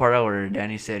 Cut the part out where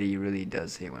Danny said he really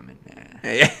does hate women.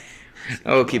 Yeah. Yeah.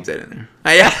 I'll keep that in there.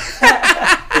 Yeah.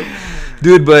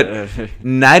 Dude, but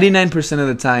 99% of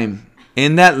the time,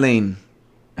 in that lane,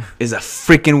 is a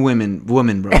freaking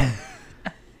woman, bro.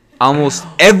 Almost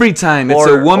every time, it's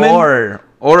a woman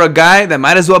or a guy that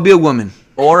might as well be a woman.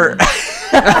 Or that's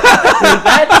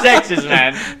sexist,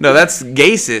 man. No, that's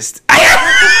gayist.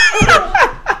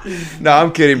 No,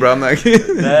 I'm kidding, bro. I'm not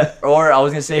kidding. Or I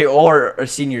was gonna say, or a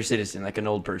senior citizen, like an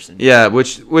old person. Yeah,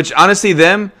 which honestly,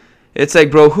 them, it's like,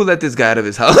 bro, who let this guy out of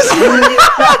his house?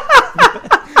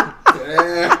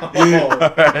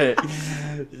 Alright.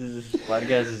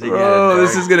 Podcast is Bro,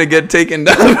 this is gonna get taken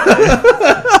down.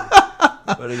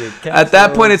 At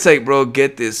that point, it's like, bro,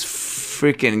 get this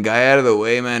freaking guy out of the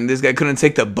way, man. This guy couldn't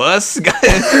take the bus. He's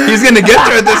gonna get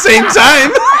there at the same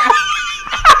time.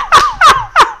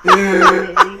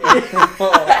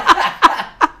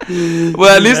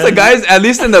 Well, at least the guys, at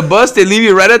least in the bus, they leave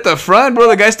you right at the front, bro.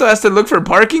 The guy still has to look for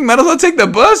parking. Might as well take the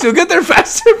bus. You'll get there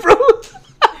faster, bro.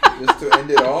 Just to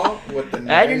end it all with the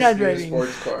nice you're not new driving.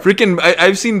 sports car. Freaking,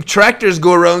 I've seen tractors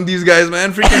go around these guys,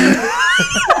 man. Freaking.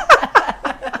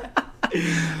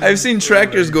 I've seen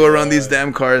tractors go around these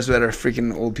damn cars that are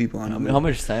freaking old people on them. How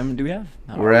much time do we have?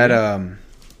 We're at an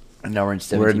hour and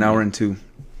 17. we're at an hour and 2.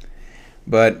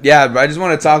 But yeah, I just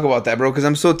want to talk about that, bro, because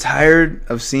I'm so tired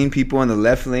of seeing people in the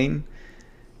left lane,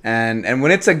 and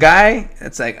when it's a guy,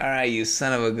 it's like, all right, you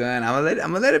son of a gun, I'm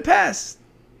gonna let it pass,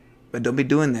 but don't be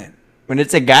doing that. When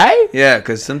it's a guy? Yeah,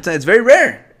 because sometimes it's very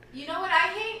rare. You know what I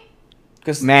hate?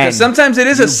 Because Man, sometimes it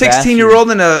is you a 16-year-old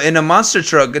in a monster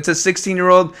truck. It's a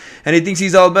 16-year-old, and he thinks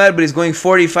he's all bad, but he's going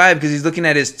 45 because he's looking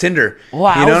at his Tinder.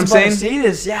 Wow, You know what I'm I was about saying? to say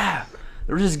this, yeah.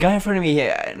 There was this guy in front of me,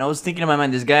 and I was thinking in my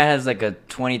mind, this guy has like a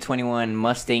 2021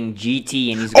 Mustang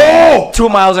GT, and he's going 2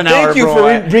 miles an hour, Thank you bro.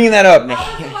 for bringing that up. I was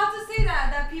about to say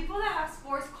that people that have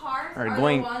sports cars Are are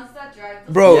going- the ones that drive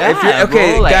the Bro, Yeah, if you're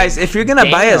okay, bro, like, guys, if you're gonna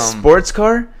buy a damn. sports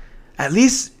car, at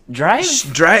least Drive?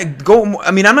 drive. Go.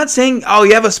 I mean, I'm not saying, oh,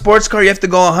 you have a sports car, you have to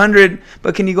go 100,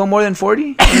 but can you go more than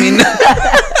 40?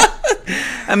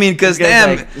 I mean, because This guy's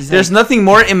damn, like- he's there's like- nothing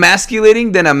more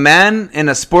emasculating than a man in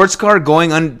a sports car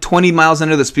going on 20 miles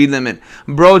under the speed limit.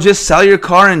 Bro, just sell your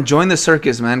car and join the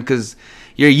circus, man, because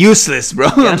you're useless, bro.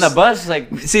 On the bus,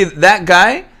 like, See, that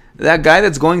guy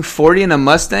that's going 40 in a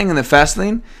Mustang in the fast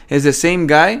lane is the same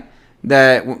guy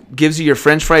that gives you your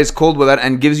French fries cold without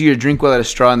and gives you your drink without a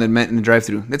straw in the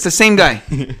drive-thru. That's the same guy.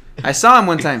 I saw him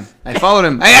one time. I followed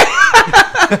him.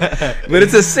 But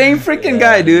it's the same freaking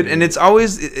guy, dude. And it's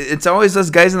always those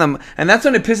guys in them, and that's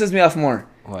when it pisses me off more.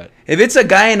 what? If it's a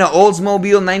guy in an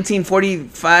Oldsmobile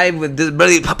 1945 with this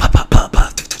barely pop, pop, pop, pop,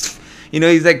 pop, you know,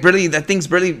 he's like barely, that thing's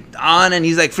barely on, and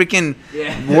he's like freaking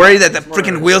worried that the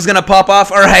freaking wheel's gonna pop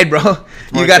off. All right, bro,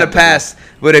 you gotta pass.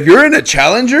 But if you're in a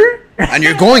Challenger and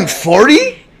you're going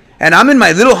 40, and I'm in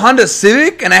my little Honda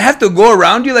Civic, and I have to go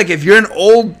around you like if you're an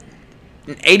old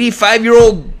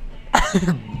 85-year-old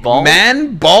Bald?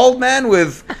 bald man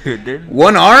with Dude.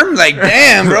 one arm. Like,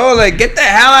 damn, bro. Like, get the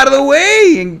hell out of the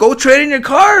way and go trade in your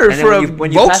car And then for a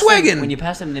when you pass them- Volkswagen. when you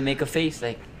pass them, they make a face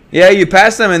like. Yeah, you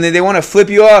pass them and then they want to flip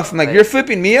you off. I'm like, Right. you're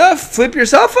flipping me off? Flip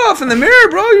yourself off in the mirror,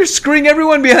 bro. You're screwing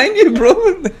everyone behind you,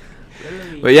 bro.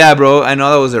 But yeah, bro, I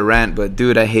know that was a rant, but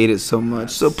dude, I hate it so much.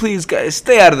 So please, guys,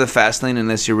 stay out of the fast lane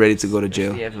unless you're ready to go to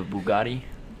jail. You have a Bugatti.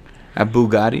 A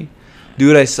Bugatti?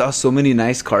 Dude, I saw so many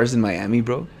nice cars in Miami,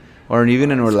 bro. Or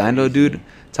even in Orlando, dude.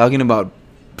 Talking about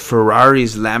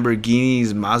Ferraris, Lamborghinis,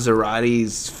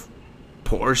 Maseratis,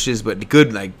 Porsches, but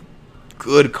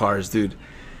good cars, dude.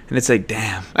 And it's like,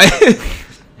 damn.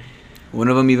 One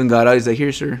of them even got out. He's like,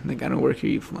 here, sir. Like, I don't work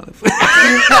here, you motherfucker.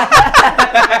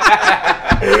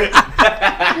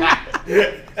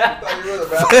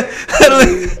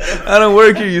 I don't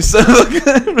work here, you son of a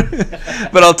gun.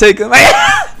 But I'll take them.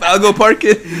 I'll go park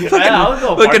it.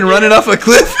 Fucking run it off a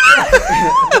cliff.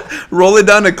 Roll it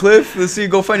down a cliff. Let's see you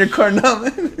go find your car now,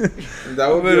 man. That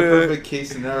would be a perfect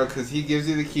case scenario because he gives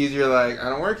you the keys. You're like, I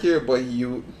don't work here, but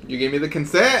you gave me the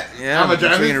consent. Yeah, I'm a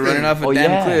driving running off a Oh,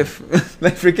 damn yeah. cliff.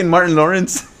 Like freaking Martin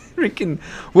Lawrence. Freaking,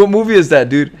 what movie is that,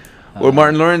 dude? Where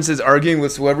Martin Lawrence is arguing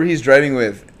with whoever he's driving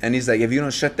with, and he's like, "If you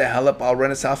don't shut the hell up, I'll run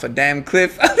us off a damn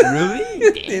cliff." Really?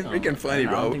 It's freaking funny,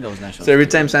 I don't bro. think that was National So every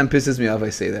Security. time Sam pisses me off, I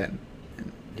say that.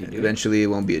 Dude. Eventually, it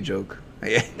won't be a joke.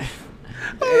 Hey,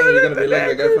 you're gonna be like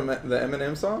the guy from the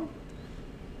Eminem song.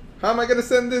 How am I gonna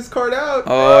send this card out?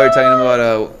 Oh, you're talking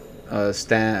about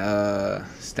Stan.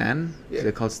 Stan? Yeah. Is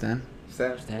it called Stan?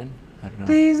 Sam. Stan? I don't know.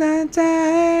 Please don't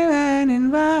time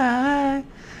running by.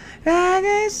 I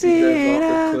can see He it drives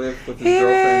off all. the cliff with his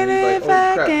girlfriend. And he's like,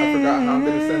 oh crap, I forgot how I'm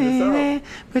gonna send this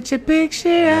out. Put your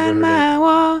picture on my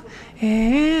wall.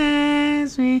 It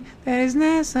ask me that it's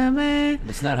not so bad.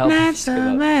 It's not helping. Not Just give so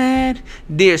up. bad.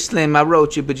 Dear Slim, I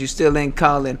wrote you, but you still ain't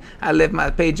calling. I left my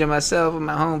pager myself with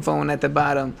my home phone at the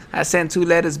bottom. I sent 2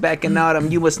 letters back in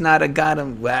autumn. You must not have got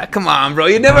them. Wow, come on, bro.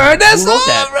 You never heard that Who song, wrote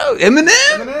that? bro?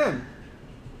 Eminem? Eminem.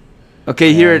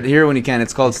 Okay, hear it when you can.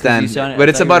 It's called Stan, you sound- but I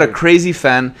it's thought you about a were- crazy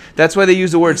fan. That's why they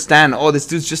use the word Stan. Oh, this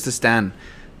dude's just a Stan.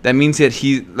 That means that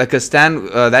he like a Stan.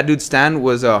 That dude Stan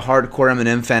was a hardcore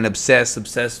Eminem fan,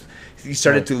 obsessed. He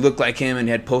started Right. to look like him, and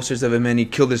he had posters of him, and he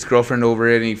killed his girlfriend over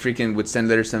it, and he freaking would send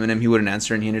letters to Eminem. He wouldn't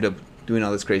answer, and he ended up doing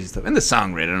all this crazy stuff. And the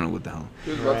song, right? I don't know what the hell.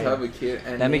 He was about Right. to have a kid.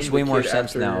 And That makes named way the more kid sense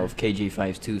after- now of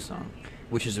KJ5's 2 song,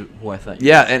 which is who I thought. You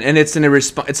Yeah, and it's in a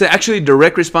response. It's actually a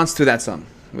direct response to that song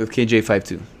with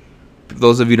KJ52.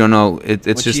 Those of you who don't know, it's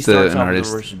Which he just starts an off with the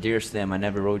artist. verse, Dear Slim, I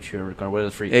never wrote you a record. What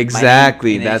is free?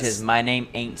 Exactly, My name, and then that's- he says, my name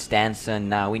ain't Stan, son.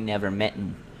 Nah, we never met.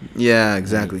 Yeah,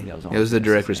 exactly. That was It was a almost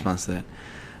direct the same. response to that.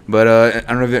 But I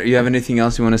don't know if you have anything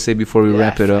else you want to say before we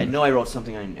wrap it up. I know I wrote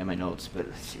something in my notes, but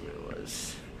let's see what it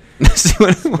was. See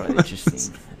what It's it probably was.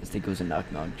 interesting. I think it was a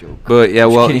knock-knock joke. But yeah,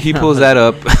 Just well, kidding. he pulls that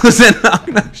up.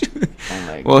 Oh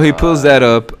my Well, he pulls God. that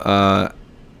up.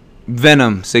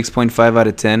 Venom, 6.5 out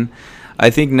of 10. I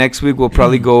think next week we'll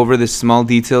probably go over the small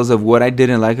details of what I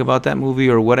didn't like about that movie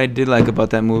or what I did like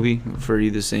about that movie. For you,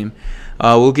 the same.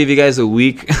 We'll give you guys a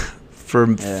week for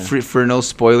no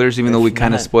spoilers, even though we If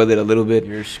kind of not, spoiled it a little bit.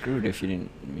 You're screwed if you didn't.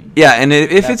 I mean, Yeah, and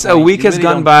if that it's a point, week you has really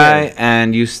gone don't by care.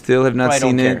 and you still have not probably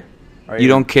seen don't it, care. Or you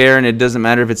don't care, and it doesn't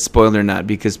matter if it's spoiled or not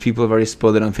because people have already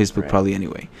spoiled it on Facebook Right. probably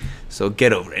anyway. So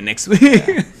get over it next week.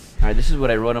 Yeah. All right, this is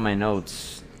what I wrote on my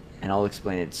notes, and I'll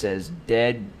explain it. It says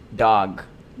dead dog,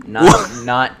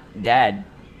 not dad,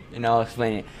 and I'll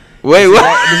explain it. Wait, This is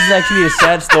what? This is actually a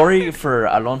sad story for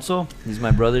Alonso. He's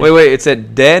my brother. Wait, it's a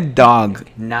dead dog,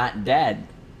 Not dad,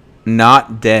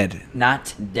 not dead.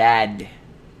 not dad,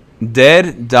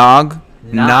 Dead dog,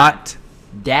 not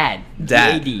dad.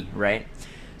 Dad. D-A-D, right?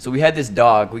 So we had this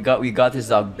dog. We got this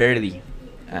dog barely,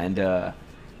 and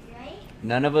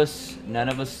none of us.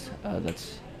 That's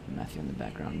Matthew in the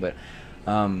background, but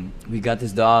we got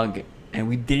this dog, and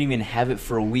we didn't even have it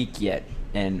for a week yet.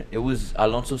 And it was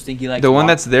Alonso's thing. He likes the one walk-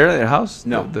 that's there at their house.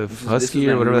 no the this was husky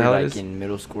when or whatever we the were, hell it like is. in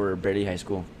middle school or barely high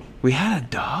school. We had a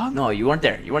dog. No, you weren't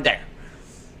there.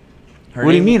 Her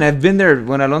What do you name- mean? I've been there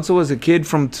when Alonso was a kid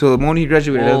from till the moment he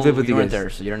graduated. I Well, lived with you you weren't guys. there,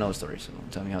 so you don't know the story. So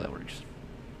tell me how that works.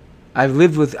 I've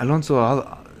lived with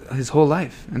Alonso his whole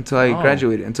life until I Oh.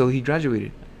 graduated. Until he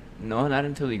graduated. No, not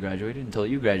until he graduated. Until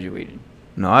you graduated.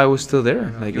 No, I was still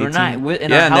there. Like You were 18. not in yeah, our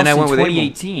and house then I in went with Abel.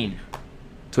 2018.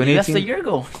 2018. That's a year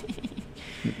ago.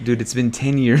 Dude, it's been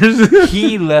 10 years.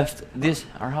 He left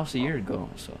our house a year ago.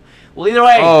 So, well, either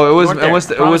way. Oh, it you was- weren't it there.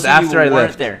 was- it Promise was you after I weren't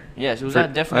left. There. Yes, it was For-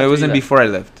 definitely. it after wasn't you left. before I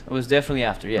left. It was definitely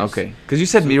after. Yes. Okay, because you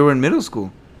said you were in middle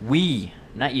school. We,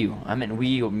 not you. I meant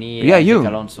we, me. Yeah, Isaac, you.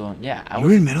 Alonso. Yeah, I You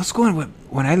were in middle school, and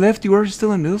when I left, you were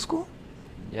still in middle school.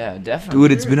 Yeah, definitely.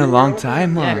 Dude, it's been a long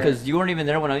time, Yeah, huh? because you weren't even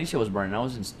there when Alicia was born. I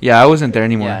was in. Yeah, I wasn't there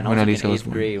anymore Yeah, and I when was like Alicia in was 8th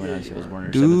born. grade when Alicia was born, or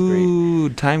 7th grade.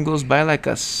 Dude, time goes by like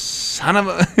a son of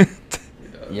a.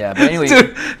 Yeah, but anyway.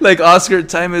 Dude, like Oscar,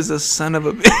 time is a son of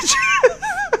a bitch.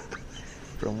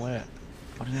 From where?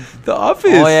 The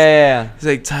Office. Oh yeah. He's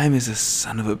like, time is a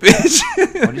son of a bitch.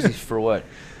 What is he for? What?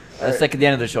 That's like at the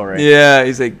end of the show, right? Yeah,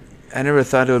 he's like, I never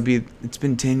thought it would be. It's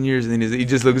been 10 years, and then he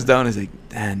just looks down. And he's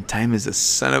like, man, time is a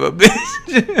son of a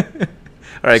bitch.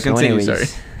 All right, So continue. anyways,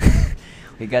 Sorry.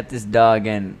 we got this dog,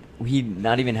 and he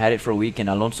not even had it for a week, and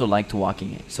Alonso liked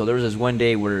walking it. So there was this one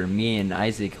day where me and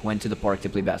Isaac went to the park to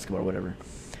play basketball or whatever,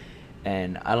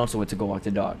 and Alonso went to go walk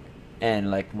the dog.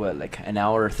 And like an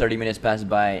hour, 30 minutes passed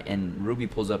by, and Ruby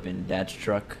pulls up in Dad's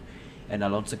truck, and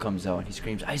Alonso comes out and he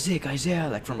screams, Isaiah,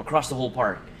 like from across the whole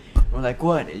park. And we're like,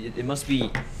 what? It must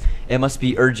be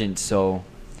urgent. So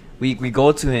we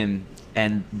go to him,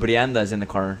 and Brianda's in the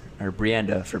car, or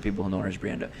Brianda for people who know her as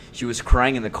Brianda. She was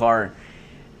crying in the car,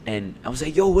 and I was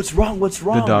like, yo, what's wrong?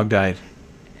 The dog died.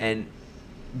 And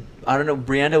I don't know,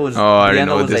 Brianda was. Oh, I didn't Brianda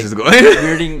know what was, this like, is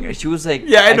going. weirding. She was like,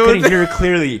 Yeah, I know couldn't that. hear her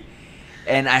clearly.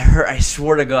 And I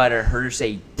swear to God, I heard her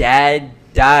say, Dad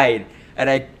died. And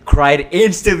I cried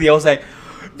instantly. I was like,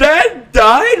 Dad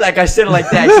died? Like, I said it like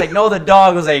that. She's like, no, the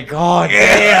dog. I was like, oh,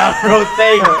 damn, bro,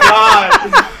 thank God.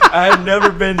 I had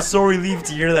never been so relieved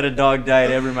to hear that a dog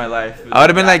died ever in my life. I would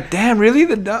have been like, damn, really?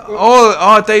 The dog? Oh,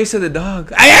 I thought you said the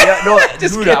dog. Yeah, no,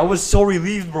 Just dude, kidding. I was so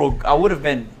relieved, bro. I would have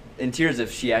been in tears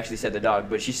if she actually said the dog.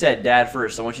 But she said Dad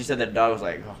first. So when she said that dog, I was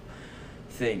like, oh,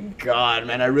 thank God,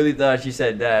 man. I really thought she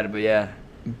said Dad. But yeah.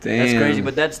 Damn. That's crazy,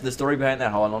 but that's the story behind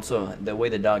that. How also the way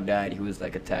the dog died, he was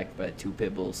like attacked by 2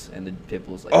 pit bulls, and the pit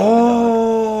bulls like killed the dog.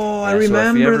 Oh, I Yeah, so if he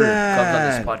remember ever that.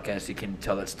 comes on this podcast, he can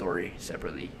tell that story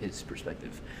separately, his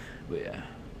perspective. But yeah,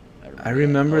 I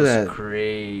remember that. that. Was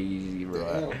crazy,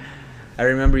 bro. I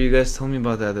remember you guys told me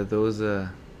about that there was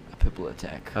A pit bull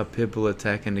attack. a pit bull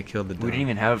attack and they killed the dog. We didn't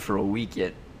even have it for a week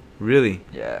yet. Really?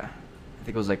 Yeah, I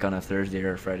think it was like on a Thursday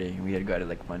or a Friday, and we had got it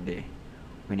like Monday.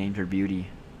 We named her Beauty.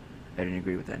 I didn't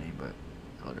agree with that name, but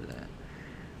called her that.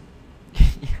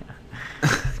 Yeah.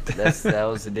 That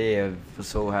was the day I was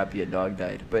so happy a dog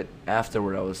died. But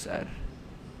afterward, I was sad.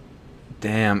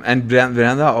 Damn. And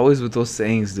Branda always with those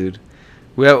sayings, dude.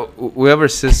 We have our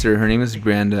sister. Her name is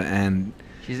Branda, and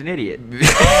She's an idiot.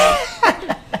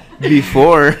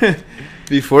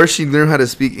 before she learned how to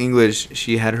speak English,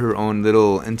 she had her own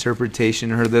little interpretation,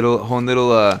 her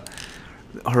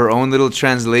own little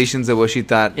translations of what she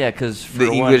thought Yeah, because the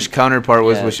English counterpart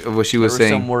was what she was there were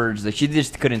saying. some words that she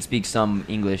just couldn't speak some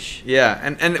English. Yeah,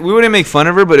 and we wouldn't make fun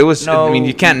of her, but it was. No, I mean,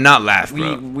 you can't not laugh,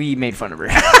 bro. We made fun of her.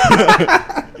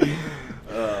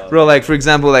 Bro, like for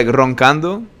example, like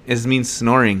roncando means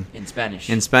snoring In Spanish.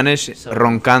 in Spanish, So-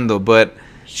 roncando, but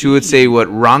she would say what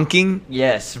ronking.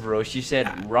 Yes, bro. She said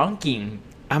ronking.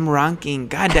 I'm ronking.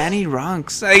 God, Danny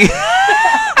ronks. Like,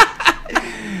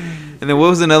 and then what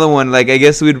was another one? Like I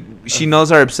guess she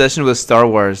knows our obsession with Star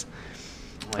Wars,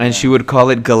 and she would call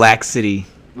it Galaxity.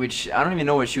 Which I don't even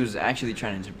know what she was actually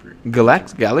trying to interpret.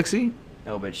 Galaxy?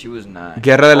 No, but she was not.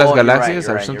 Guerra de las Oh, you're right, Galaxias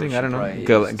you're or right, something? you're I don't know. right,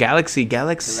 yes. Galaxy.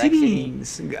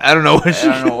 Galaxity. I don't know what she.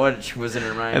 I don't know what was in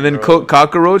her mind. And then bro.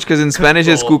 cockroach, because in Spanish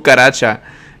it's Cockroach. cucaracha,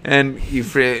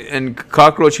 and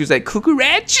cockroach she was like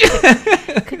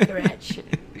cucaracha.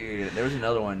 Dude, there was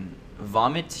another one.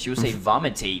 Vomit. She would say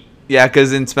vomitate. Yeah,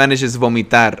 because in Spanish it's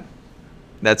vomitar.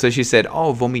 That's what she said.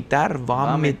 Oh, vomitar,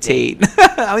 vomitate.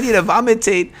 I need to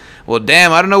vomitate. Well,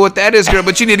 damn, I don't know what that is, girl,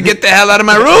 but you need to get the hell out of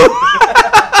my room.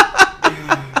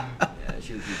 Yeah,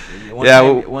 she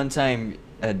was. One time,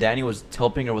 Danny was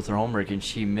helping her with her homework, and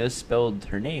she misspelled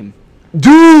her name.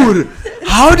 Dude,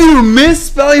 how do you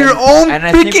misspell your own And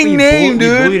I think freaking name, we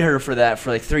dude? bullied her for that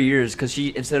for like 3 years, because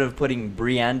she, instead of putting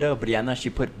Brianda, she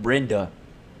put Brenda,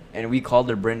 and we called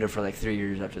her Brenda for like 3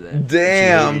 years after that.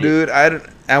 Damn, She hated dude.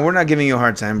 And we're not giving you a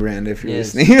hard time, Brand, if you're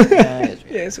Yes. listening. Yeah,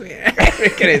 Yes, we are.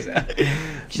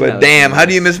 She's But not damn, how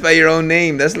do you listening. misspell your own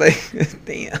name? That's like,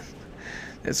 damn.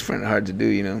 That's kind of hard to do,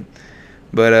 you know.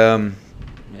 But Yeah.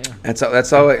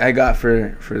 that's all I got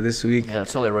for this week. Yeah,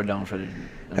 that's all I wrote down for the.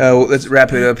 Well, let's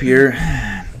wrap it up here.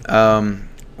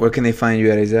 Where can they find you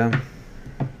at, Isaiah?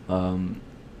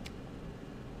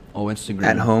 Instagram.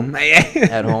 At home.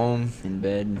 At home, in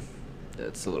bed.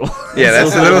 That's a little. Yeah,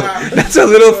 that's a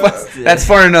little. That's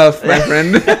far enough, my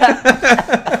friend. You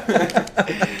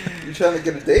trying to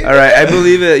get a date? All right, I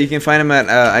believe you can find him at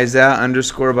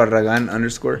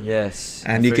Isaiah_Barragan_. Yes.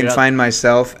 And you can find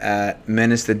myself at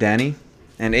Menace the Danny.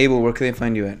 And Abel, where can they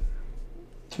find you at?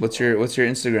 What's your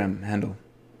Instagram handle?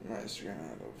 My Instagram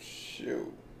handle.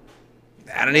 Shoot.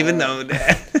 I don't even know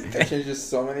that. That changes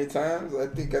so many times. I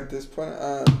think at this point,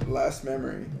 last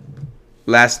memory.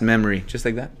 Last memory, just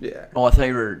like that. Yeah. Oh, I thought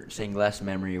you were saying last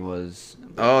memory was.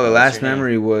 Oh, the what's last your name?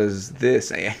 memory was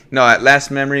this. No, at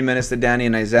last memory, Menace to Danny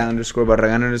and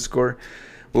Isaiah_Barragan_.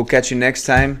 We'll catch you next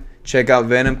time. Check out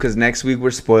Venom because next week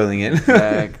we're spoiling it.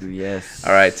 Exactly. Yes.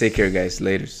 All right, take care, guys.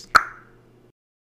 Laters.